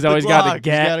 Medea's the always got Glock. a He's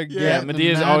gat. got a Yeah, gat and a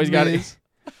Medea's mad always got it. maze.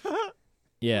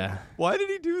 Yeah. Why did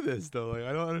he do this though? Like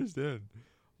I don't understand.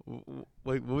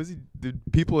 Like what was he? Did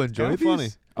people enjoy Kinda these? funny.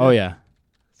 Oh yeah.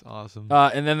 It's awesome.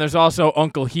 And then there's also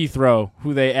Uncle Heathrow,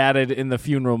 who they added in the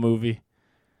funeral movie.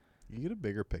 You get a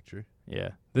bigger picture. Yeah.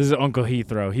 This is Uncle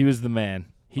Heathrow. He was the man.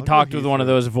 He Uncle talked with one of Heathrow.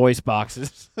 those voice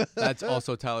boxes. That's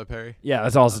also Tyler Perry. Yeah,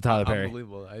 that's also Tyler Perry.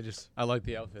 Unbelievable. I like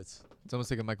the outfits. It's almost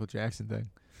like a Michael Jackson thing.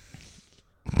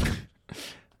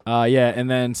 Yeah, and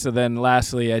then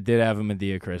lastly, I did have a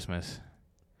Medea Christmas.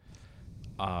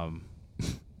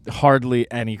 Hardly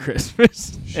any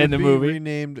Christmas Should in the be movie.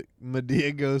 renamed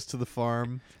Medea Goes to the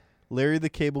Farm. Larry the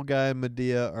Cable Guy and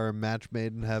Medea are a match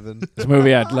made in heaven. This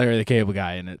movie had Larry the Cable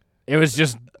Guy in it. It was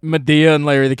just Medea and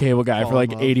Larry the Cable Guy Fall for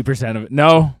like in love. 80% of it.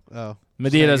 No, Oh,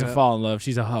 Medea Saying doesn't it. fall in love.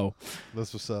 She's a hoe.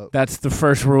 that's what's up. That's the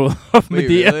first rule of Wait,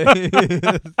 Medea. really?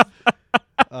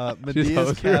 Medea's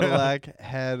hosing Cadillac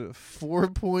had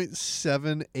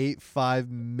 4.785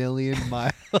 million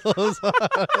miles on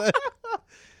it.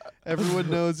 Everyone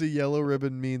knows a yellow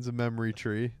ribbon means a memory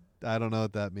tree. I don't know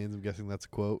what that means. I'm guessing that's a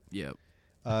quote. Yep.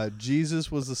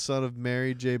 Jesus was the son of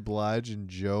Mary J. Blige and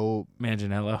Joe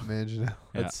Manganiello. Manganiello.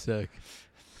 That's sick.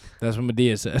 That's what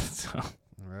Medea said. So. All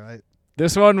right.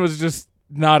 This one was just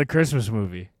not a Christmas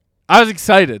movie. I was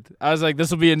excited. I was like, this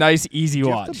will be a nice, easy Do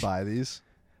you have watch. to buy these?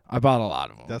 I bought a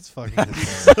lot of them. That's fucking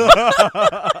hysterical.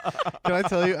 Can I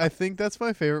tell you? I think that's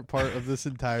my favorite part of this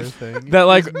entire thing. That,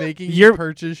 like, is making you're- you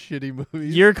purchase shitty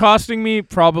movies. You're costing me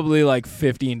probably like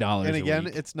 $15 and again, a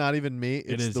week. it's not even me.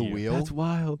 It's is the you. wheel. That's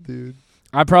wild, dude.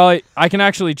 I can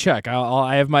actually check.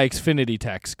 I have my Xfinity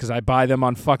text because I buy them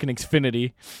on fucking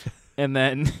Xfinity, and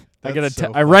then That's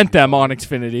so I rent fucking them on funny.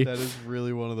 Xfinity. That is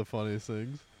really one of the funniest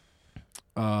things.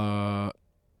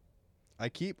 I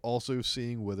keep also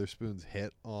seeing Witherspoon's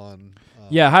hit on.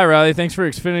 Yeah, hi Riley. Thanks for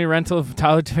Xfinity rental of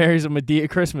Tyler Perry's A Madea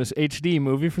Christmas HD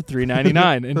movie for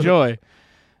 $3.99. Enjoy.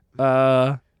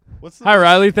 What's the Hi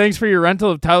Riley. Thanks for your rental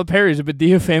of Tyler Perry's A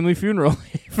Madea Family Funeral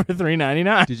for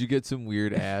 $3.99. Did you get some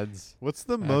weird ads? What's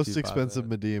the After most you bought expensive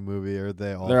that. Medea movie? Are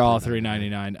they all? They're all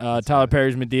 $3.99? $3.99. Tyler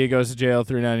Perry's Madea Goes to Jail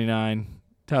 $3.99.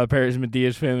 Tyler Perry's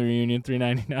Medea's Family Reunion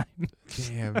 $3.99.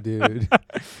 Damn, dude.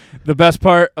 The best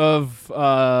part of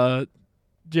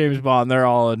James Bond, they're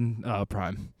all in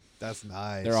Prime. That's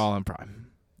nice. They're all in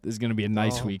Prime. This is gonna be a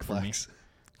nice Oh, week for me. flex.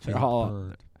 They're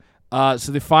all.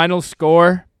 So the final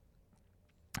score,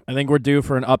 I think we're due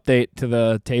for an update to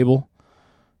the table.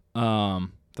 The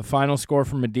final score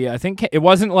for Madea, I think it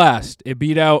wasn't last. It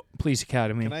beat out Police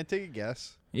Academy. Can I take a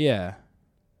guess? Yeah,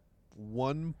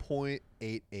 1.88.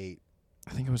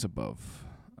 I think it was above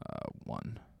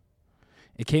 1.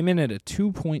 It came in at a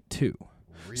 2.2.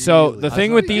 So Really? the That's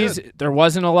thing with pretty these, good. there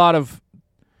wasn't a lot of.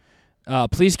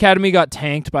 Police Academy got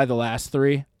tanked by the last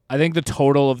 3. I think the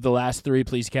total of the last 3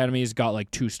 Police Academies got like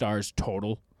 2 stars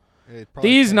total. It probably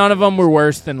These, tanked none of at them were least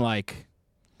worse than like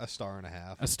a star and a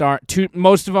half. a star. 2.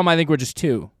 Most of them, I think, were just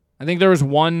 2. I think there was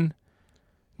one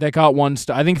that got 1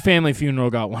 star. I think Family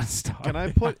Funeral got 1 star. Can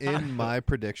I put in my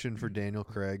prediction for Daniel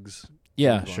Craig's?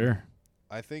 Yeah, James Bond? sure.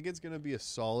 I think it's gonna be a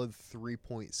solid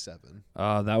 3.7.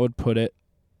 That would put it.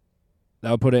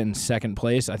 That would put it in second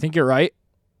place. I think you're right.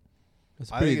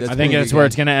 That's I pretty, think that's I think pretty that's where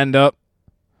it's good. gonna end up.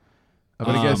 I'm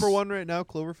gonna Um, guess Number 1 right now,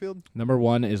 Cloverfield. Number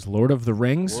 1 is Lord of the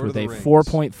Rings Lord of with the a Rings.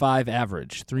 4.5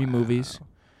 average. 3 movies.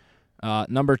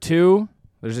 Number 2,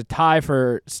 there's a tie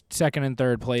for second and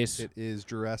third place. It is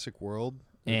Jurassic World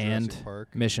or And Jurassic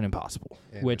Park. Mission Impossible,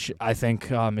 And which Mission I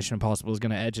think Mission Impossible is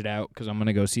going to edge it out because I'm going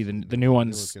to go see the new New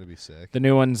ones. one's gonna be sick. The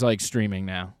new one's like streaming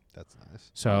now, That's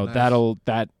nice. so Nice.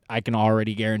 that I can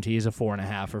already guarantee is a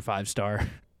 4.5 or 5 star.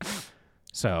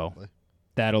 So Probably.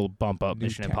 that'll bump up New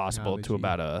Mission Impossible to technology.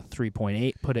 about a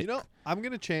 3.8. Put it. You know, I'm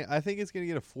gonna change. I think it's gonna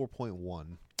get a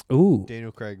 4.1. Ooh,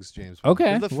 Daniel Craig's James Bond.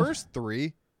 Okay. 'Cause the first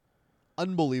 3,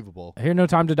 unbelievable. I hear No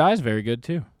Time to Die is very good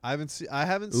too. I haven't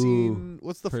Ooh, seen.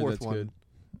 What's the heard 4th that's one? good.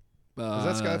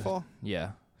 Is that Skyfall?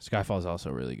 Yeah, Skyfall is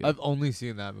also really good. I've only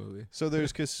seen that movie. So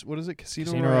there's what is it?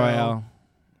 Casino Casino Royale, Royale,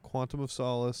 Quantum of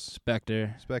Solace,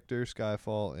 Spectre, Spectre,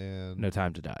 Skyfall, and No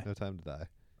Time to Die. No Time to Die.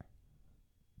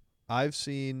 I've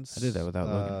seen. I did that without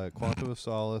looking. Quantum of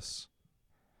Solace.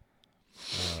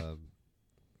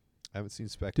 I haven't seen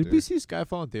Spectre. Did we see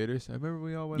Skyfall in theaters? I remember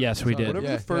we all went. Yes, and we saw did. it. Whatever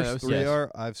Yeah, the first that was 3 yes.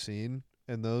 are, I've seen,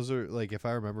 and those are like, if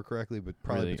I remember correctly, but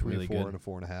probably Really, between really 4 good. and a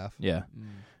 4.5. Yeah. Mm.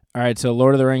 All right, so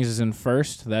Lord of the Rings is in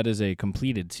first. That is a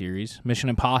completed series. Mission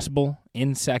Impossible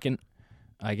in second.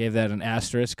 I gave that an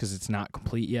asterisk because it's not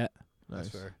complete yet.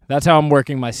 That's Nice. fair. That's how I'm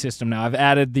working my system now. I've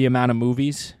added the amount of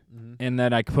movies, Mm-hmm. and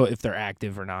then I can put if they're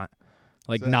active or not,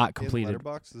 like not completed.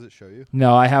 Letterboxd, does it show you?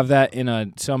 No, I have that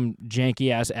in some janky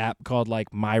ass app called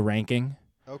like My Ranking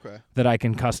Okay. that I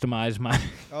can customize my.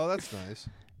 Oh, that's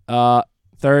nice.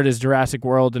 Third is Jurassic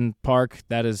World and Park.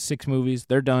 That is 6 movies.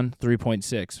 They're done.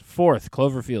 3.6. Fourth,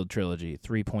 Cloverfield trilogy.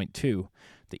 3.2.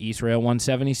 The East Rail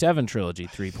 177 trilogy. I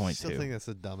still 3.2. think that's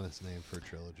the dumbest name for a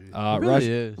trilogy. It really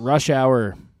is. Rush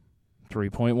Hour.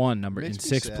 3.1. Number in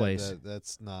Makes me 6th sad place. that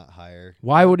that's not higher.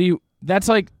 Why would you? That's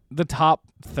like the top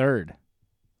third.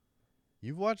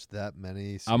 You've watched that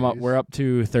many series? We're up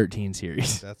to 13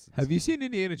 series. That's Have you seen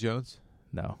Indiana Jones?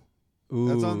 No, Ooh,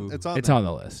 That's on. It's on. it's there. on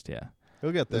the list. Yeah.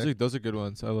 He'll get there. Those are good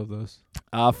ones. I love those.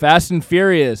 Fast and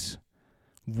Furious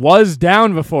was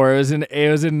down before. It was in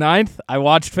 9th. I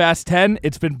watched Fast 10.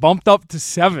 It's been bumped up to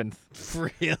 7th.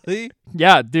 Really?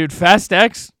 Yeah, dude. Fast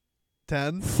X,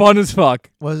 10? fun as fuck.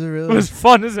 Was it It really? was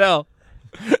fun as hell.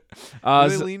 Do they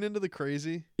So- lean into the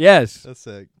crazy? yes, That's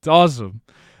sick. it's awesome.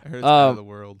 I heard it's out Um, of the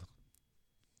world.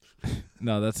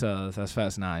 No, that's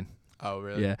Fast 9. Oh,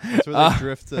 really? Yeah. That's where they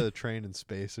drift a train in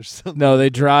space or something. No, they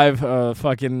drive a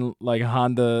fucking like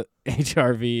Honda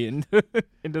HRV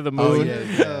into the Oh, moon.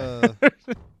 yeah.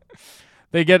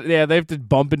 They have to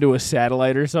bump into a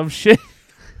satellite or some shit.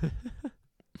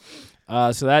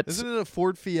 So that's Isn't it a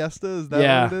Ford Fiesta? Is that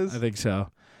yeah, what it is? I think so.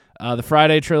 The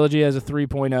Friday trilogy has a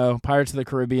 3.0. Pirates of the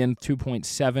Caribbean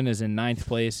 2.7 is in 9th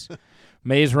place.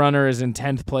 Maze Runner is in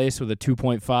 10th place with a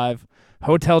 2.5.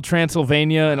 Hotel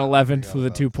Transylvania in 11th forgot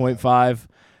with a about 2.5.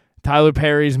 Tyler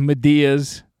Perry's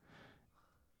Medea's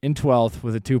in 12th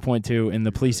with a 2.2, and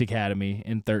The Police Academy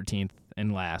in 13th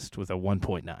in last with a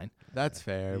 1.9. That's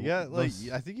fair. You got like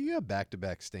Those- I think you got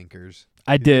back-to-back stinkers.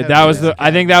 I You did. had That was Police the.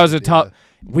 I think that was a Academy, tough.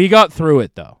 We got through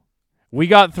it though. We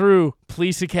got through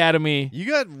Police Academy. You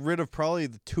got rid of probably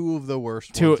the two of the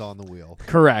worst Two- ones on the wheel.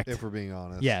 Correct. If we're being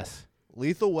honest. Yes.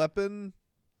 Lethal Weapon.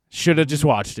 Should have just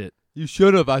watched it. You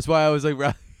should have. That's why I was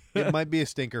like, It might be a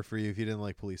stinker for you if you didn't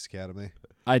like Police Academy.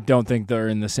 I don't think they're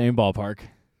in the same ballpark.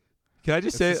 can I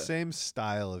just It's say, the same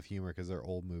style of humor because they're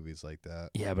old movies like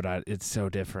that. Yeah, but it's so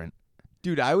different.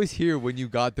 dude, I was here when you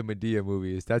got the Medea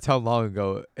movies. That's how long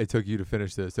ago it took you to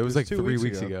finish this. It was like 2 3 weeks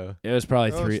weeks ago. ago. It was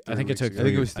probably That was 3. I 3 think it weeks took. ago. I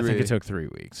think it was I think it 3. took 3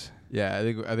 weeks. Yeah, I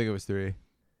think it was 3.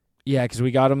 Yeah, because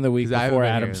we got him the week 'Cause I haven't before been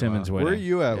here Adam in a Simmons while. Where are winning.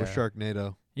 you at with Yeah.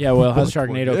 Sharknado? Yeah, well, how's Both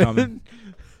Sharknado were. coming?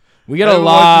 We got a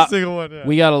lot.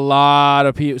 We got a lot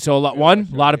of people. So a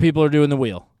lot of people are doing the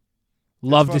wheel.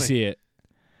 Love to funny. see it.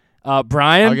 I'll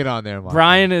Brian. get on there. And watch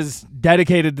Brian is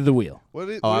dedicated to the wheel. What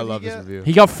did, it. Oh, what I did love he this get? review.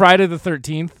 He got Friday the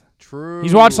 13th. True.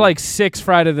 He's watched like 6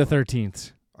 Friday the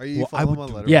 13th. Are you Well, I following would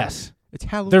him on do- Letterboxd? Yes, It's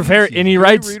Halloween. they're very. season. And he Can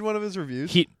writes. you read one of his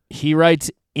reviews? He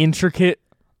writes intricate,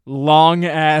 long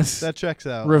ass That checks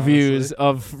out. reviews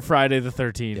honestly. of Friday the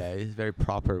 13th. Yeah, he's very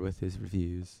proper with his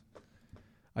reviews.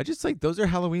 I just like those are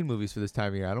Halloween movies for this time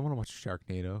of year. I don't want to watch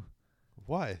Sharknado.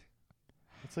 Why?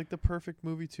 It's like the perfect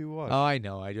movie to watch. Oh, I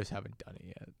know. I just haven't done it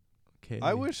yet. Okay.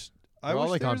 I wish They're all,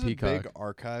 like, there on was a big Peacock.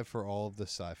 archive for all of the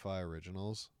sci-fi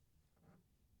originals.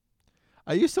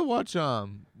 I used to watch what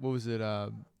was it?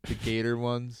 The Gator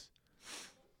ones.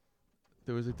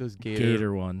 There was like those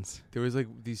Gator ones. There was like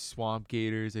these swamp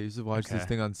gators. I used to watch this Okay.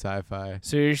 thing on Sci-Fi.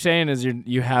 So you're saying is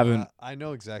you haven't I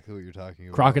know exactly what you're talking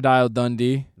about. Crocodile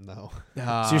Dundee? No.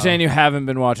 So you're saying you haven't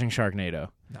been watching Sharknado?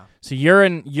 No. So you're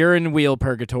in wheel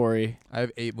purgatory. I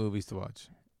have 8 movies to watch.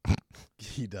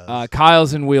 He does.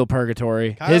 Kyle's in wheel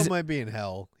purgatory. Kyle might be in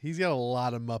hell. He's got a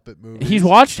lot of Muppet movies. He's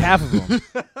watched half of them.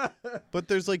 But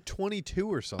there's like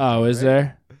 22 or something. Oh, is right?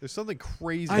 there? There's something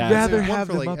crazy. I'd There's rather one have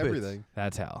for the like Muppets. everything.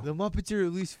 That's hell. The Muppets are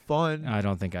at least fun. I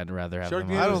don't think I'd rather have them.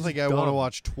 Sharknado I was don't think I want to dumb.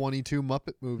 watch 22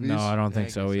 Muppet movies. No, I don't Yeah, think I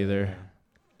so guess either. yeah.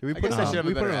 Did we I put guess it I on? should have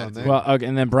We a put better it on attitude. there. Well, okay,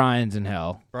 and then Brian's in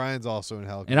hell, Brian's also in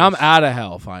hell. and I'm Chris. out of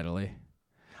hell finally.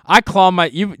 I claw my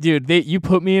you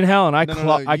put me in hell, and I No,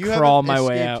 I you crawl haven't my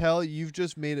way escaped out. Hell, you've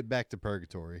just made it back to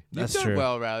purgatory. That's You've done true.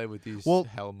 well, Riley, with these Well,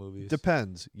 hell movies.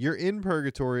 Depends. You're in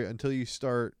purgatory until you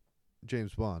start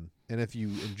James Bond, and if you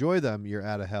enjoy them, you're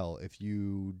out of hell. If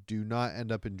you do not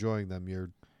end up enjoying them,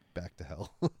 you're back to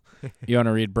hell. You want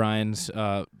to read Brian's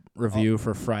review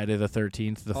for Friday the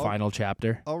 13th, the I'll- final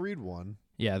chapter? I'll read one.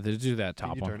 Yeah, do that Can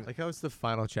top you one. turn it? Like how it's the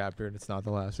final chapter and it's not the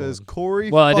It last says one.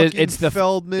 Corey Well, it is- fucking it's the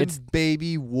Feldman it's-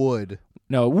 baby Wood.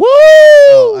 No, woo!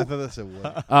 Oh, I thought that said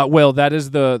Wood. Will, that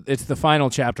is it's the final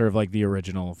chapter of like the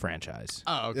original franchise.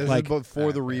 Oh, This Like- is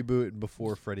before the Okay. reboot and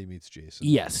before Freddy meets Jason.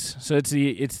 Yes, so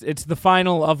it's the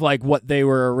final of like what they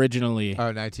were originally.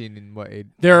 19 and what 8?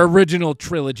 Their original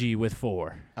trilogy with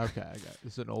 4. Okay, I got it.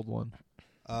 This is an old one.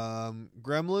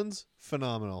 Gremlins,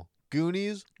 phenomenal.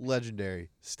 Goonies, legendary.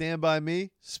 Stand By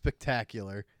Me,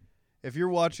 spectacular. If you're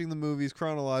watching the movies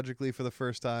chronologically for the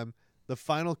first time, the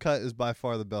final cut is by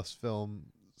far the best film.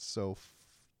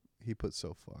 He put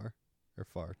so far, or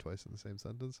far twice in the same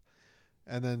sentence,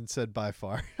 and then said by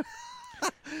far.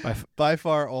 By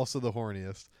far, also the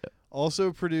horniest.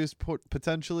 Also produced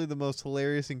potentially the most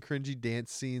hilarious and cringy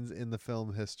dance scenes in the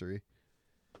film history.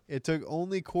 It took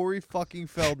only Corey fucking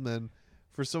Feldman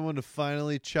for someone to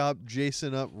finally chop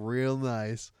Jason up real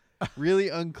nice. Really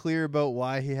unclear about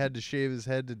why he had to shave his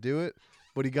head to do it,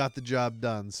 but he got the job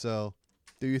done. So,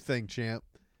 do your thing, champ.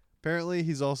 Apparently,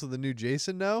 he's also the new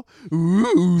Jason now.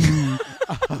 Ooh.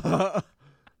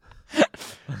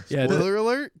 Yeah, Spoiler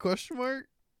alert? Question mark?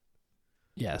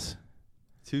 yes,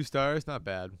 2 stars, not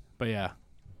bad. but yeah.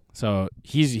 So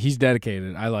he's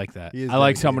dedicated. I like that. He is I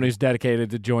like someone dedicated. who's dedicated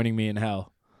to joining me in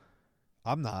hell.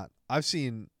 I'm not. I've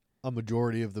seen a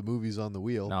majority of the movies on the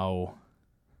wheel. No.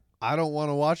 I don't want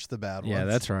to watch the bad ones. Yeah,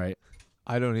 that's right.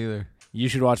 I don't either. You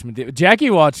should watch Medea. Jackie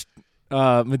watched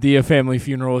Medea Family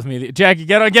Funeral with me. Jackie,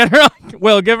 get her on.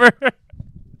 Will, give her.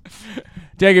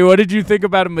 Jackie, what did you think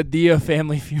about a Medea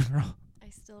Family Funeral? I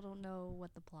still don't know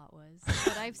what the plot was,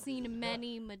 but I've seen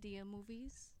many Medea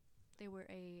movies. They were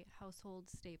a household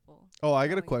staple. Oh, I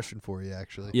got a growing up. question for you,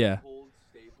 actually. Yeah.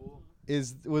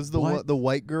 Was the What? the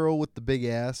white girl with the big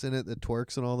ass in it that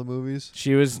twerks in all the movies?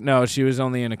 She was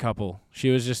only in a couple. She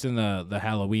was just in the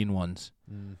Halloween ones.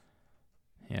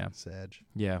 Yeah. Sad.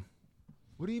 Yeah.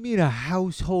 What do you mean a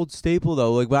household staple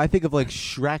though? Like when I think of like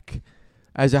Shrek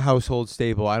as a household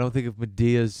staple, I don't think of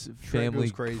Medea's Family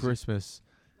goes crazy. Christmas.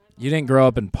 You didn't grow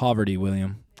up in poverty,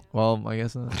 William. Well, I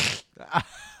guess not. I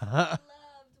loved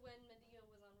when Medea was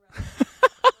on Ralph.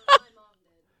 My mom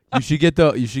You should get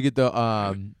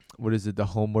the what is it? The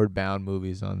Homeward Bound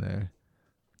movies on there.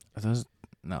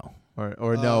 No.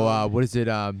 Or no, what is it?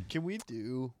 Can we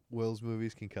do Will's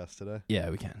movies can cuss today? Yeah,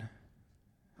 we can.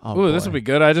 Oh, Ooh, this boy. will be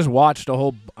good. I just watched a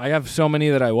whole. I have so many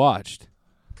that I watched.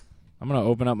 I'm gonna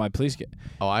open up my please get.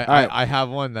 Oh, right. I have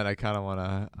one that I kind of want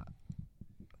to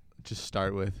just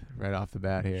start with right off the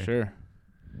bat here. Sure.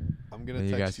 I'm gonna And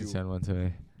you guys text can you. send one to me.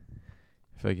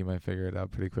 I feel like you might figure it out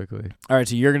pretty quickly. All right,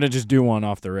 so you're gonna just do one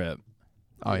off the rip.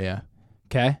 Oh yeah.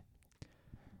 Okay.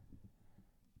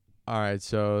 All right,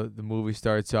 so the movie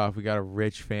starts off. We got a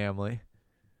rich family.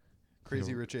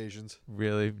 Crazy Rich Asians.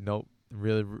 Really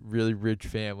rich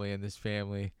family. And this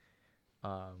family,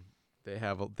 they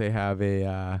have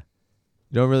a.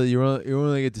 You don't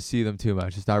really get to see them too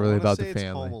much. It's not really I wanna about say the it's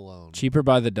family. Home Alone. Cheaper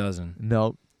by the dozen.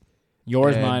 Nope.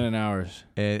 Yours, And- mine, and ours.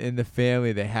 And in the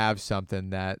family, they have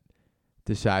something that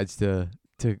decides to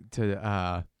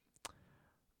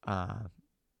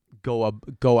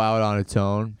go out on its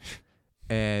own,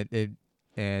 and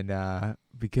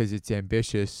because it's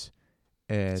ambitious,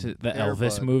 Is and it the Air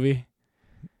Elvis Bud. movie?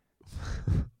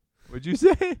 what'd you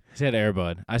say? I said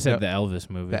Airbud. I said No, the Elvis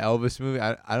movie. The Elvis movie?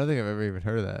 I don't think I've ever even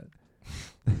heard of that.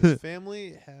 This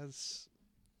family has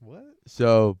what?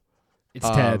 So it's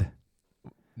Ted.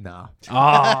 no.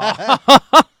 Oh.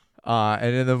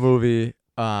 And in the movie,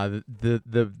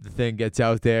 the thing gets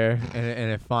out there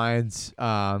and it finds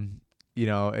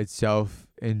itself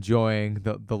enjoying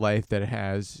the life that it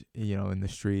has, in the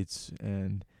streets,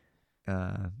 and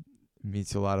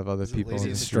meets a lot of other Is it people Lady in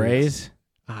in the the streets. Strays.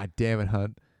 Ah, damn it,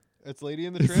 Hunt. It's Lady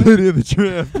in the It's Tramp. Lady in the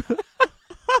Tramp.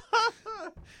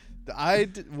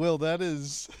 Will, that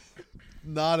is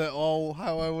not at all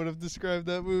how I would have described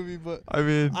that movie, but I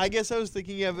mean, I guess I was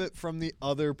thinking of it from the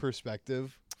other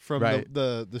perspective, from Right.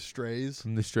 the Strays.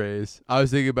 from the Strays. I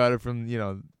was thinking about it from,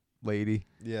 Lady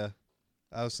Yeah,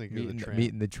 I was thinking of the Tramp.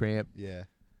 meeting the Tramp. Yeah.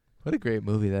 What a great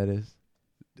movie that is.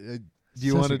 Do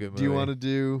you Such a want to? good Do you movie. want to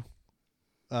do?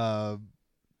 I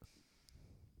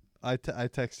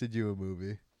texted you a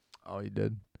movie. Oh, you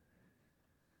did?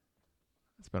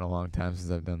 It's been a long time since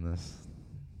I've done this.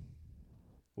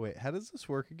 Wait, how does this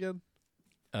work again?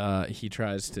 He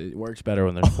tries to. It works better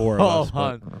when there's four of us.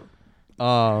 but-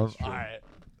 All right.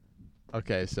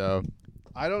 Okay, so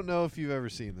I don't know if you've ever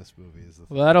seen this movie. Is the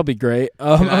thing. Well, that'll be great.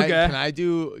 can Okay. I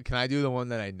do the one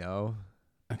that I know?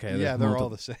 Okay. Yeah, there's they're all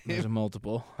multiple- the same. There's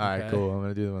multiple. All right, Okay. cool. I'm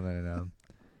gonna do the one that I know.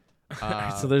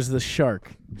 Alright, so there's the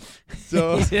shark.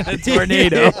 So He's in a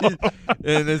tornado.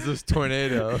 and there's this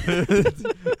tornado.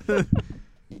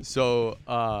 So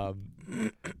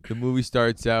the movie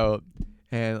starts out,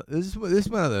 and this is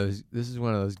one of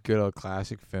those good old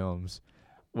classic films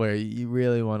where you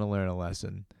really want to learn a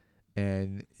lesson,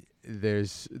 and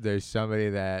there's somebody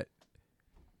that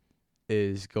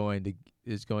is going to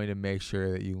make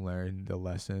sure that you learn the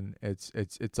lesson.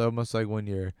 It's almost like when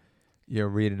you're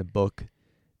reading a book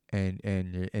and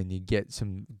you get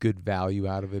some good value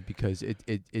out of it because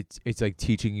it's like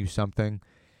teaching you something.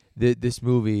 This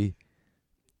movie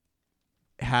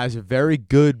has a very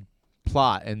good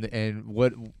plot, and in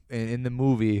the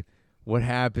movie what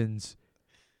happens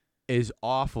is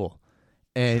awful,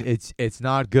 and it's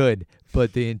not good,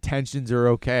 but the intentions are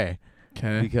okay.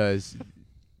 Okay. Because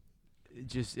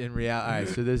just in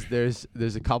reality, so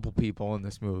there's a couple people in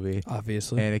this movie,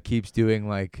 Obviously. and it keeps doing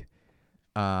like,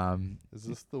 Is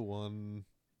this the one,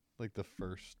 like the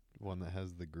first one that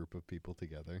has the group of people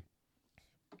together?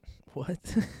 What?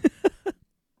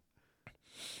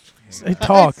 Say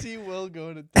talk. I see Will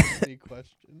going to text me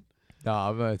question. no,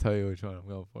 I'm gonna tell you which one I'm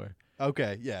going for.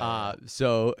 Okay, yeah.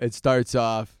 So it starts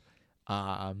off,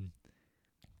 from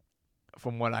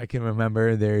what I can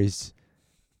remember, they're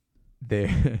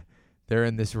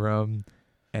in this room,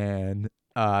 and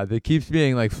there keeps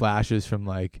being like flashes from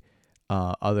like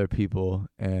other people,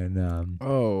 and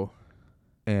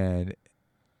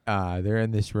they're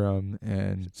in this room,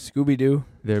 and Scooby Doo.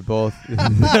 they're both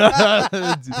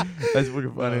that's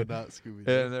fucking funny. No, not Scooby.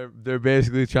 And they're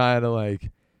basically trying to like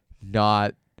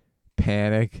not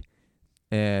panic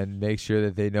and make sure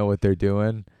that they know what they're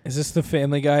doing. Is this the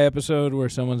Family Guy episode where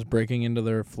someone's breaking into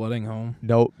their flooding home?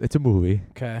 Nope, it's a movie.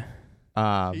 Okay.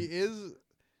 He is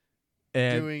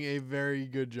And doing a very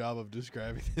good job of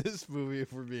describing this movie.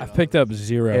 If we're being I've picked up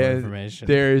zero And information.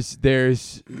 there's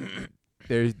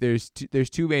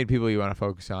two main people you want to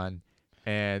focus on,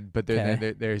 but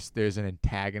Okay. there's an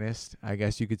antagonist, I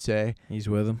guess you could say, He's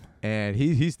with him. and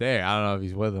he's there. I don't know if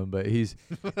he's with them, but he's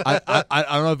I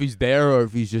don't know if he's there or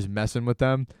if he's just messing with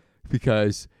them,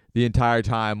 because the entire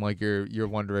time like you're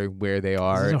wondering where they Is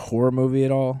are, this a horror movie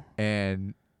at all?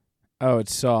 and Oh,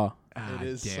 it's Saw. ah, It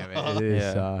is damn Saw. it is.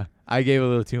 Yeah. I gave a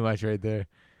little too much right there.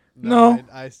 No.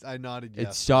 I nodded yes.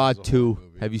 It's Saw It was a 2. horror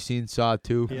movie. Have you seen Saw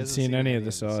 2? He I haven't hasn't seen seen any any of the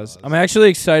of the Saws. Saws. I'm actually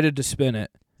excited to spin it.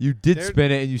 You did They're-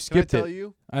 spin it and you Can I skipped tell it.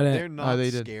 you? I They're didn't. not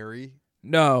they did. scary.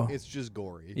 No. It's just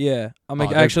gory. Yeah, I'm Oh,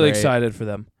 they're actually great. excited for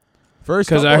them First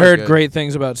because I couple are heard good. great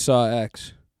things about Saw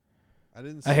X. I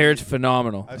didn't. I hear see- it's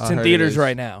phenomenal. I've It's I in heard it theaters is.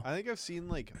 right now. I think I've seen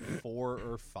like 4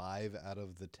 or 5 out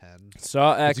of the 10.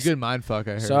 Saw It's X. a good mind fuck.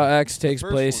 I heard. Saw X takes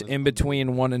first place one is in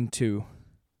between 1 and 2.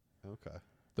 Okay.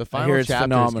 the I final hear it's chapter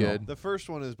phenomenal. is good. The first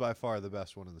one is by far the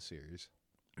best one in the series.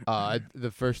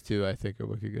 The first 2 I think are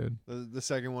wicked good. The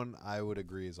second one, I would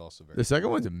agree, is also very. The second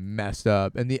good. one's messed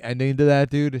up, and the ending to that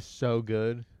dude is so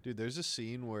good. Dude, there's a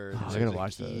scene where Oh, there's I gotta a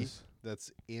watch key those.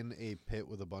 that's in a pit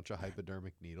with a bunch of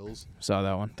hypodermic needles. Saw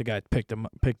that one. The guy picked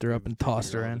her up and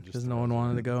tossed her her up in and just because no throws one her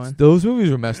wanted to in. go in. Those movies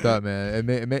were messed up, man.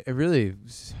 It really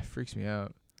freaks me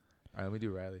out. All right, let me do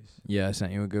Riley's. Yeah, I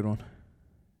sent you a good one.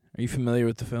 Are you familiar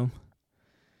with the film?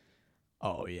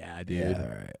 Oh yeah, dude. Yeah, all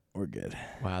right. We're good.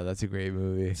 Wow, that's a great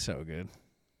movie. It's so good.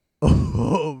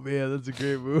 Oh man, that's a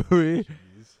great movie.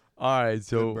 Jeez. All right, Good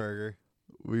so burger.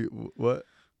 what?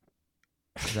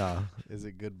 No, Is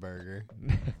it good burger?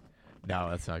 no,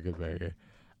 that's not good burger.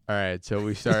 All right, so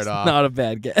we start It's off. not a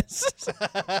bad guess.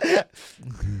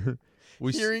 we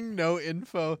s- Hearing no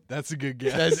info, that's a good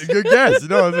guess. That's a good guess.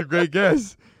 No, it's a great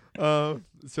guess.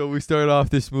 So we start off.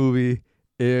 This movie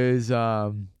is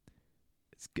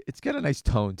it's got a nice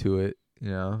tone to it. You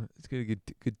know, it's got a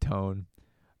good tone.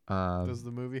 Does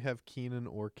the movie have Keenan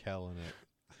or Kel in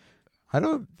it? I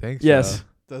don't think Yes. so.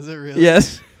 Does it really?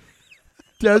 Yes.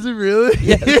 Does it really?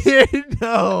 Yes.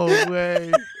 No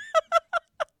way.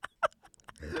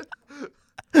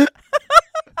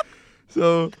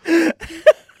 So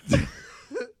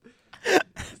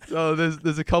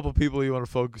there's a couple people you want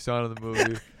to focus on in the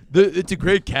movie. It's a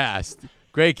great cast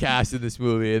in this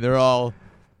movie, and they're all,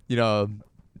 you know,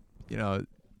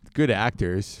 good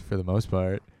actors for the most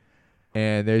part.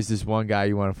 And there's this one guy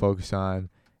you want to focus on,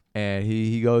 and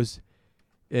he goes,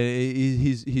 and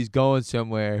he's going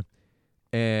somewhere,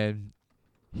 and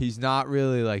he's not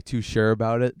really like too sure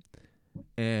about it.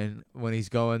 And when he's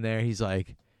going there, he's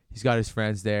like, he's got his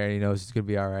friends there, and he knows it's gonna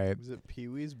be all right. Is it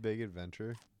Pee-wee's Big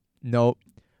Adventure? Nope.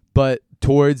 But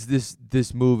towards this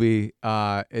movie,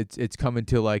 it's coming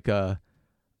to like a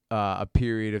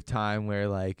period of time where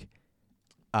like,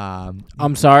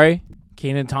 I'm sorry.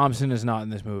 Keenan Thompson is not in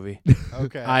this movie.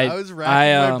 Okay. I- I was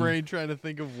racking my I, brain trying to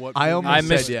think of what. I movie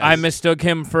almost I said yes. I mistook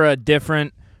him for a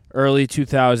different early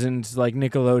 2000s like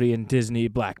Nickelodeon Disney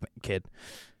black kid.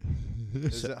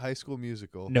 Is it High School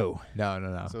Musical? No.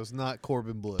 no. So it's not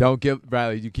Corbin Blue. Don't give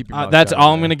Riley. You keep your mouth That's shut, all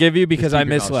I'm man. going to give you because Just I keep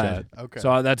your mouth misled. shut. Okay.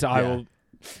 So that's I Yeah. will.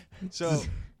 So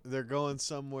they're going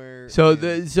somewhere. So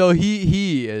and-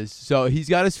 he's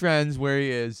got his friends where he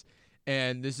is,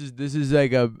 and this is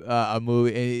like a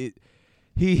movie. And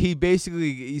he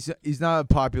basically he's not a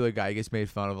popular guy. He gets made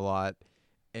fun of a lot,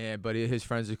 but his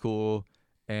friends are cool,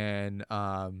 and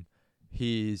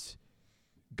he's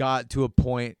got to a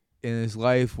point in his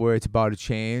life where it's about to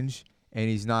change, and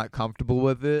he's not comfortable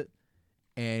with it,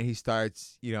 and he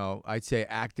starts, I'd say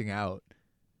acting out,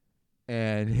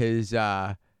 and his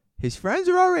friends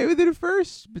are all right with it at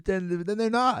first, but then they're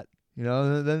not.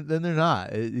 Then they're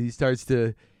not. He starts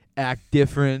to act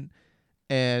different,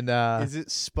 and is it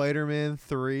Spider-Man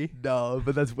 3? no,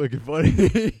 but that's wicked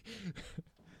funny.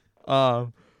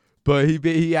 But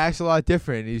he acts a lot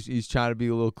different. He's trying to be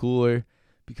a little cooler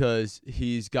because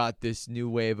he's got this new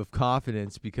wave of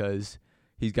confidence because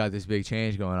he's got this big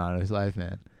change going on in his life,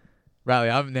 man. Riley,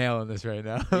 I'm nailing this right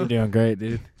now. You're doing great,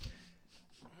 dude.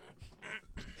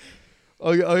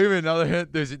 I'll give you another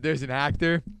hint. There's an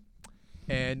actor,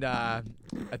 and I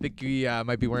think he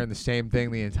might be wearing the same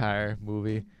thing the entire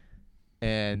movie.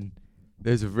 And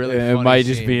there's a really it funny might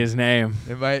just scene. be his name.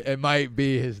 It might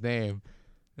be his name.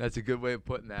 That's a good way of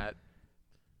putting that.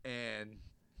 And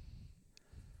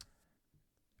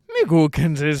Mick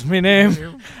Wilkins is my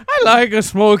name. I like a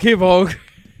smoky bog.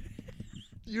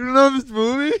 you don't know this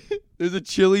movie? There's a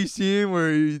chili scene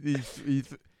where he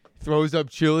throws up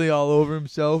chili all over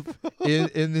himself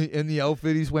in the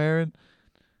outfit he's wearing.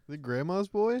 The Grandma's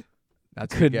Boy?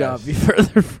 That's a Could guess. not be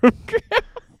further from.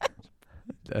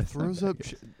 That's not Throws a up.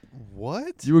 guess.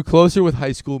 What? You were closer with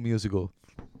High School Musical.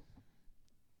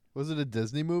 Was it a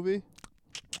Disney movie?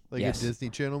 Like Yes. a Disney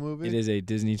Channel movie? It is a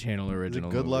Disney Channel Is it original.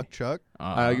 Good movie. Luck Chuck?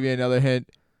 I'll give you another hint.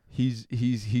 He's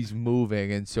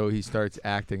moving, and so he starts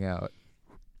acting out.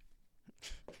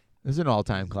 This is an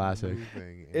all-time classic.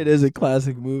 Moving It and- is a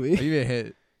classic I'll movie. give you a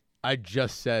hint. I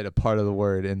just said a part of the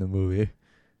word in the movie.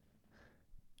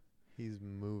 He's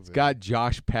moving. It's got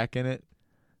Josh Peck in it.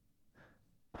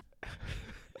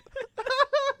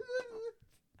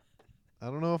 I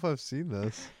don't know if I've seen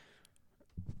this.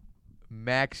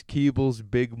 Max Keeble's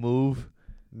Big Move.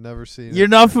 Never seen You're it.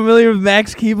 not familiar with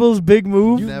Max Keeble's Big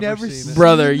Move? You've Never never seen it.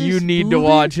 Brother, seen you this need to movie?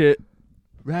 watch it.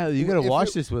 Riley, you gotta If watch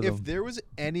it- this with If him. there was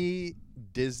any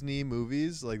Disney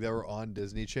movies like that were on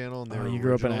Disney Channel and they were You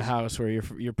grew up in a originals- house where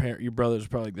your brothers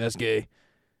probably like, that's gay.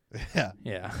 Yeah.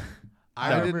 Yeah.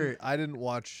 I remember. I didn't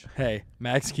watch. Hey,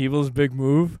 Max Keeble's Big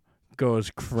Move goes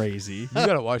crazy. You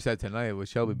gotta watch that tonight with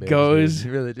Shelby. Baby. Goes-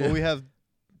 You really do. Well, we have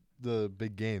the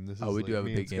big game. This is Oh, we like do have a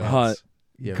me and big game. Scott's. Hot.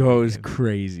 Yeah, goes man.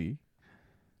 crazy.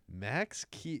 Max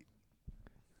Key.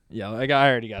 Yeah, like I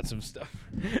already got some stuff.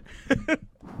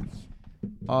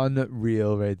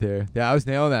 Unreal right there. Yeah, I was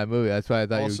nailing that movie. That's why I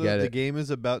thought Also, you would get the it. game is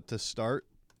about to start.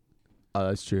 Oh,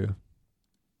 that's true.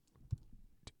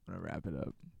 I'm gonna wrap it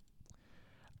up.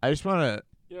 I just wanna.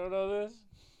 You don't know this?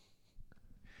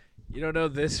 You don't know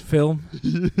this film?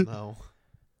 No.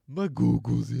 My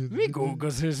Google's in. Me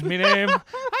Googles is me name.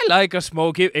 I like a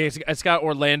smoky. It's got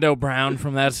Orlando Brown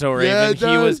from That's So Yeah,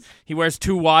 Raven. it He wears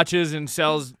 2 watches and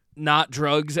sells not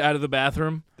drugs out of the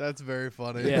bathroom. That's very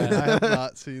funny. Yeah. I have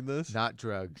not seen this. Not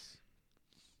drugs.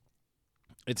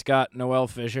 It's got Noelle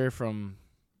Fisher from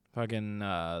fucking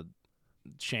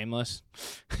Shameless.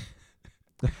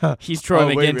 He's Troy Oh,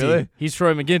 wait, McGinty. really? He's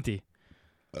Troy McGinty.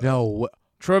 No.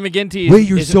 Troy McGinty. Wait,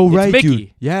 you're so it's right, Mickey.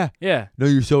 dude. Yeah. Yeah, No,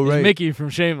 you're so it's right. Mickey from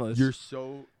Shameless. You're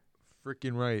so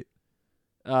freaking right.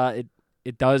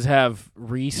 It does have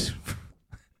Reese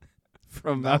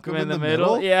from Malcolm in the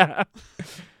Middle. Yeah.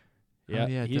 Yeah,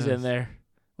 yeah, it he's does. in there.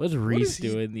 What's is Reese he-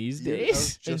 doing these Yeah, I was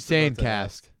days? just Insane about to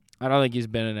cast. I don't think he's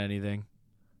been in anything.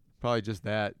 Probably just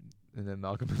that, and then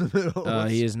Malcolm in the Middle.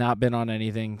 He has not been on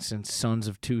anything since Sons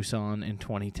of Tucson in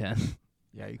 2010.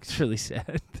 Yikes. It's really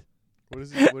sad. What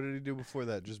did he do before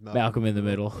that? Just Malcolm in the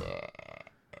Middle.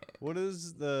 What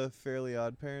is the Fairly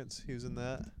Odd Parents? He was in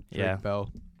that. Yeah. Drake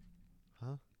Bell.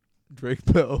 Huh? Drake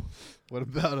Bell. What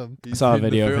about him? He's saw a in the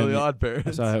video of Fairly him. Odd I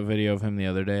Parents. saw a video of him the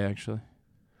other day, actually.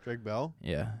 Drake Bell?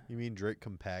 Yeah. You mean Drake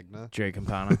Campagna? Drake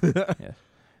Campana. Yeah.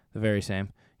 The very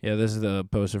same. Yeah, this is the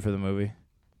poster for the movie.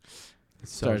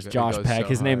 Stars Josh Peck.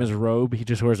 His name is Robe. He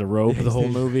just wears a robe the whole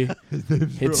movie.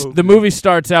 The movie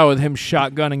starts out with him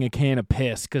shotgunning a can of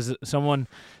piss because someone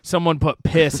put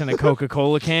piss in a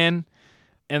Coca-Cola can,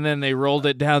 and then they rolled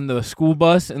it down the school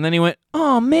bus, and then he went,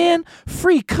 "Oh man,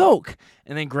 free Coke,"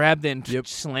 and then grabbed it and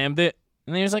slammed it,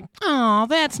 and then he was like, "Oh,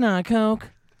 that's not Coke."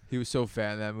 He was so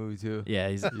fat in that movie too. Yeah,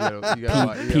 he's You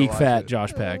gotta peak watch fat it.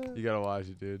 Josh Peck. You gotta watch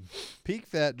it, dude. Peak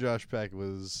Fat Josh Peck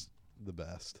was the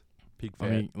best. Peak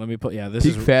fat. Let me put this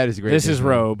Peak is fat is great. this is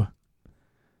Robe.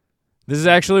 This is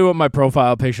actually what my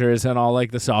profile picture is on all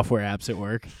like the software apps at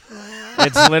work.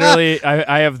 It's literally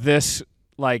I have this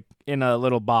like in a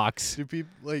little box. Do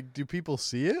people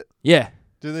see it? Yeah.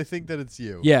 Do they think that it's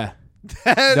you? Yeah.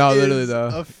 That No, is literally, though.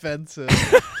 offensive.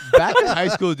 Back in high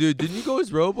school, dude, didn't you go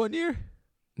as Robe one year?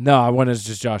 No, I went as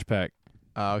just Josh Peck.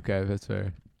 Oh, okay, that's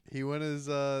fair. He went as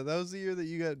that was the year that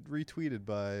you got retweeted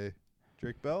by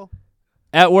Drake Bell.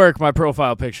 At work, my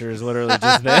profile picture is literally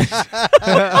just this.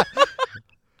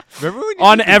 Remember when you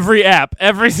On did the- every app.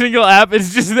 Every single app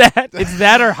is just that. It's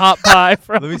that or Hot Pie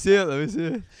from Let me see it. Let me see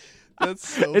it. That's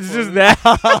so It's funny. just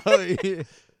that.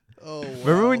 Oh, wow.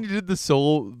 Remember when you did the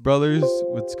Soul Brothers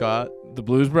with Scott? The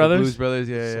Blues The Brothers? Blues Brothers,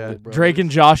 yeah, Soul yeah. Brothers. Drake and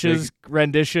Josh's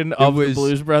rendition of the was-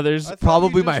 Blues Brothers. I thought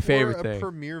probably you my just wore favorite a thing.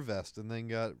 Premiere vest and then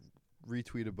got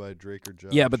retweeted by Drake or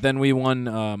Josh. Yeah, but then we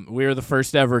won. We were the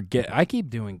first ever gay. I keep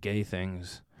doing gay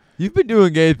things. You've been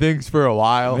doing gay things for a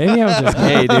while. Maybe I'm just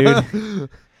gay, dude.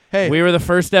 Hey, We were the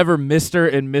first ever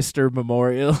Mr. and Mr.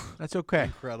 Memorial. that's okay.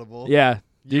 incredible. Yeah.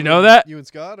 Do you and- know that? You and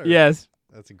Scott? Or? Yes.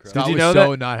 That's incredible. Scott you was know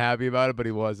so that? not happy about it, but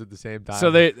he was at the same time.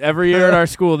 So they every year at our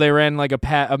school they ran like a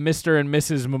Mr. and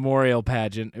Mrs. Memorial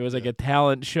pageant. It was like a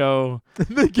talent show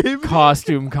they gave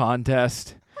costume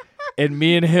contest. And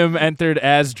me and him entered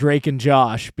as Drake and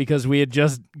Josh because we had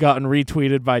just gotten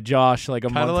retweeted by Josh like a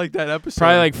kind month, of like that episode.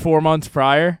 probably like 4 months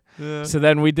prior. Yeah. So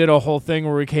then we did a whole thing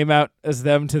where we came out as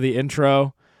them to the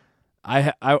intro.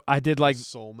 I did like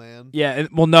Soul Man. yeah,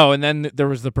 well no, and then there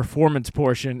was the performance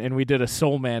portion and we did a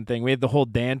Soul Man thing. We had the whole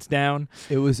dance down.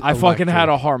 It was. I fucking had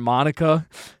a harmonica.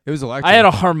 It was electric. I had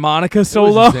a harmonica It was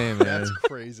solo. insane, man. That's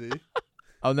crazy.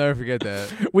 I'll never forget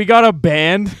that. We got a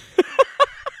band.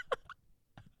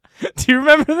 Do you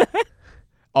remember that?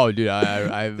 Oh, dude,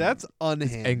 I've That's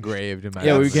unhinged. engraved in my.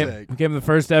 Yeah, we That's memory. became, sick. became the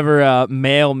first ever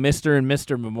male Mr. and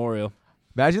Mr. Memorial.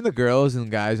 Imagine the girls and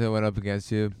guys that went up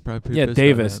against you. Probably pretty Yeah, pissed about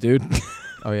Davis, that. dude.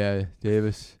 Oh yeah,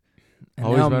 Davis. And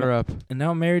Always now I'm- met her up. And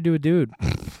now I'm married to a dude.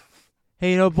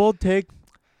 Hey, bold take.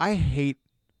 I hate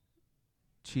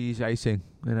cheese icing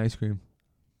and ice cream.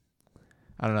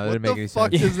 I don't know. That What didn't make the any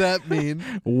fuck sense. does that mean?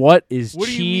 What is What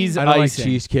do you mean? cheese I don't like icing?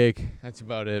 cheesecake. That's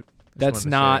about it. Just That's wanted to say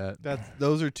not- that.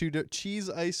 Those are two cheese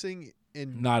icing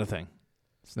and Not a thing.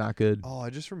 It's not good. oh, I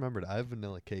just remembered. I have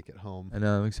vanilla cake at home. I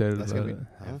know. I'm excited That's about gonna it.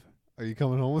 be. Huh? Are you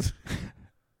coming home with?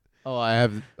 Oh, I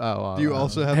have. Oh, well, Do you I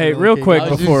also don't know. have? Hey, vanilla real cake quick at I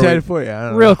home? was just before we- excited for you. I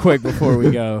don't Real know. quick before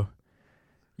we go.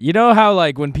 You know how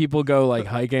like when people go like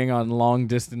hiking on long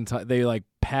distance, they like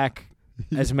pack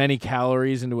as many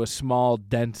calories into a small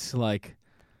dense like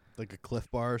like a Cliff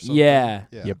Bar or something. yeah.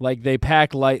 Yeah. Like they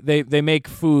pack light. They make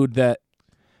food that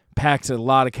packs a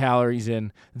lot of calories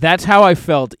in. That's how I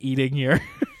felt eating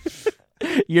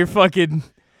your fucking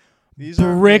These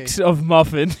are bricks of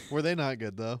muffin. Were they not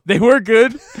good though? They were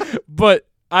good, but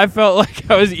I felt like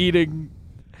I was eating.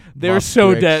 They were Muff so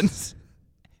bricks. dense.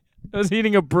 I was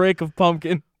eating a brick of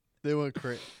pumpkin. They went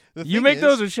crazy. You make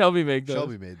those or Shelby make those?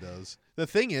 Shelby made those. The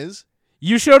thing is,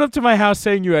 You showed up to my house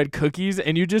saying you had cookies,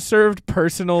 and you just served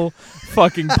personal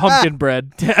fucking pumpkin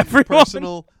bread to everyone.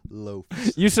 personal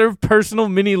loafs. You served personal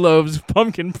mini loaves of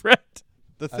pumpkin bread.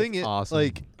 The thing is, awesome.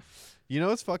 like, you know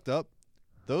what's fucked up?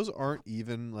 Those aren't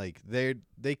even like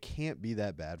they can't be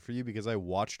that bad for you because I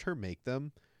watched her make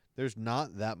them. There's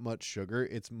not that much sugar.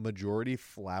 It's majority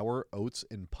flour, oats,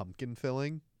 and pumpkin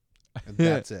filling, and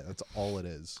that's it. That's all it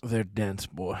is. They're dense,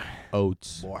 boy.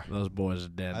 Oats. Boy. Those boys are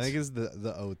dense. I think it's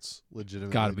the oats.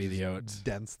 Legitimately, Gotta be just the oats.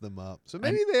 Dense them up. So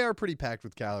maybe they are pretty packed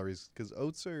with calories because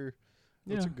oats are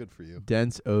good for you.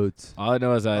 Dense oats. All I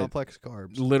know is I Complex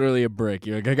carbs. literally a brick.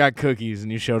 You're like, I got cookies,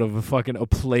 and you showed up with a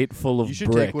plate full of You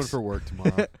should bricks. take one for work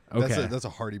tomorrow. Okay. That's a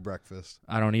hearty breakfast.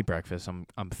 I don't eat breakfast.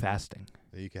 I'm fasting.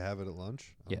 You can have it at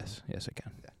lunch. I don't Yes, yes, I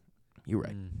can. You're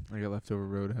right. I got leftover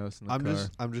Roadhouse in the I'm car.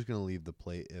 I'm just gonna leave the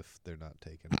plate if they're not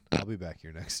taken. I'll be back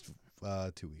here next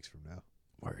 2 weeks from now.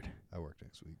 Word. I work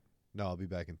next week. No, I'll be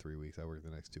back in 3 weeks. I work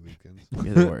the next 2 weekends.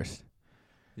 You're the worst.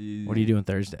 What are you doing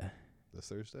Thursday? This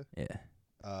Thursday? Yeah.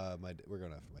 We're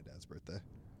going out for my dad's birthday.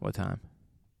 What time?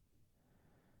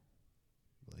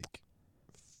 Like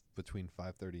between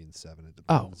 5:30 and 7. It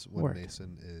Oh, depends when word.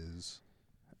 Mason is.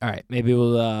 All right. Maybe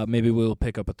we'll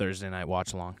pick up a Thursday night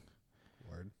watch along.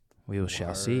 Word. We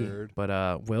shall see. Word.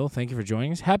 But Will, thank you for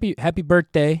joining us. Happy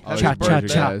birthday. Always Cha a cha pleasure,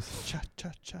 cha. guys. Cha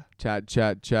cha cha. Chat,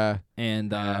 chat, chat.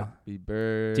 And Happy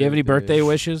birthday. do you have any birthday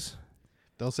wishes?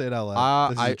 Don't say it out loud.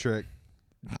 This is I- a trick.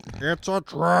 It's a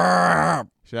trap.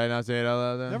 Should I not say it out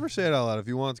loud then? Never say it out loud if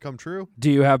you want it to come true. Do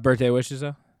you have birthday wishes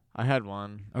though? I had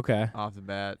one Okay. off the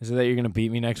bat. Is it that you're gonna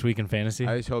beat me next week in fantasy?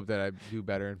 I just hope that I do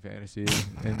better in fantasy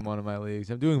in one of my leagues.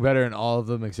 I'm doing better in all of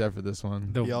them except for this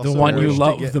one. the He the also one you wished to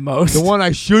love get- the most. The one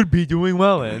I should be doing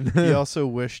well in. He also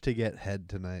wished to get head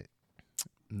tonight.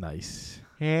 Nice.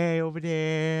 Hey, over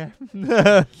there.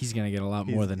 He's gonna get a lot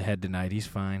more than head tonight. He's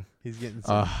fine. He's getting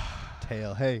some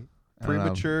tail. Hey,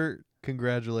 premature Um,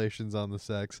 congratulations on the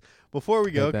sex. Before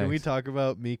we go, Hey, can we thanks. talk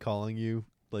about me calling you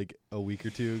like a week or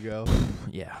two ago?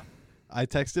 Yeah. I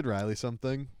texted Riley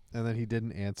something, and then he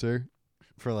didn't answer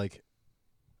for like,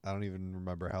 I don't even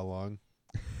remember how long.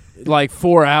 Like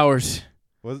 4 hours.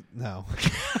 No.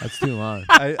 That's too long.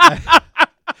 I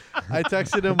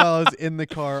texted him while I was in the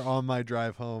car on my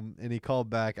drive home, and he called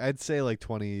back. I'd say like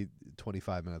 20,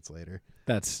 25 minutes later.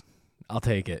 I'll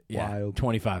take it. Yeah. Wild.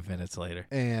 25 minutes later.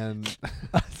 And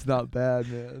That's not bad,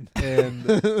 man.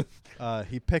 and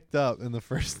he picked up, and the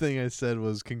first thing I said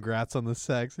was, "Congrats on the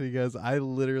sex." And he goes,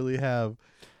 I'm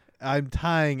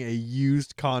tying a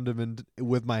used condom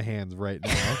with my hands right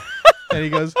now. And he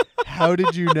goes, "How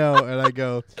did you know?" And I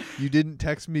go, "You didn't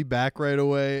text me back right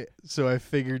away, so I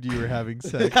figured you were having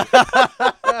sex."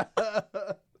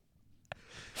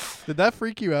 Did that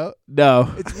freak you out?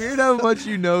 No. It's weird how much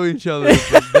you know each other,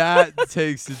 but that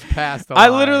takes it past the I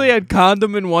line. literally had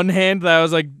condom in one hand that I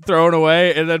was like throwing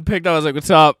away and then picked up. I was like, what's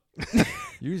up? You're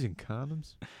using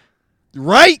condoms?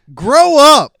 Right? Grow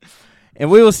up. And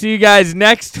we will see you guys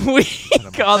next week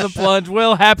on The Plunge.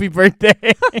 Will, happy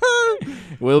birthday.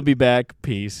 We'll be back.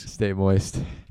 Peace. Stay moist.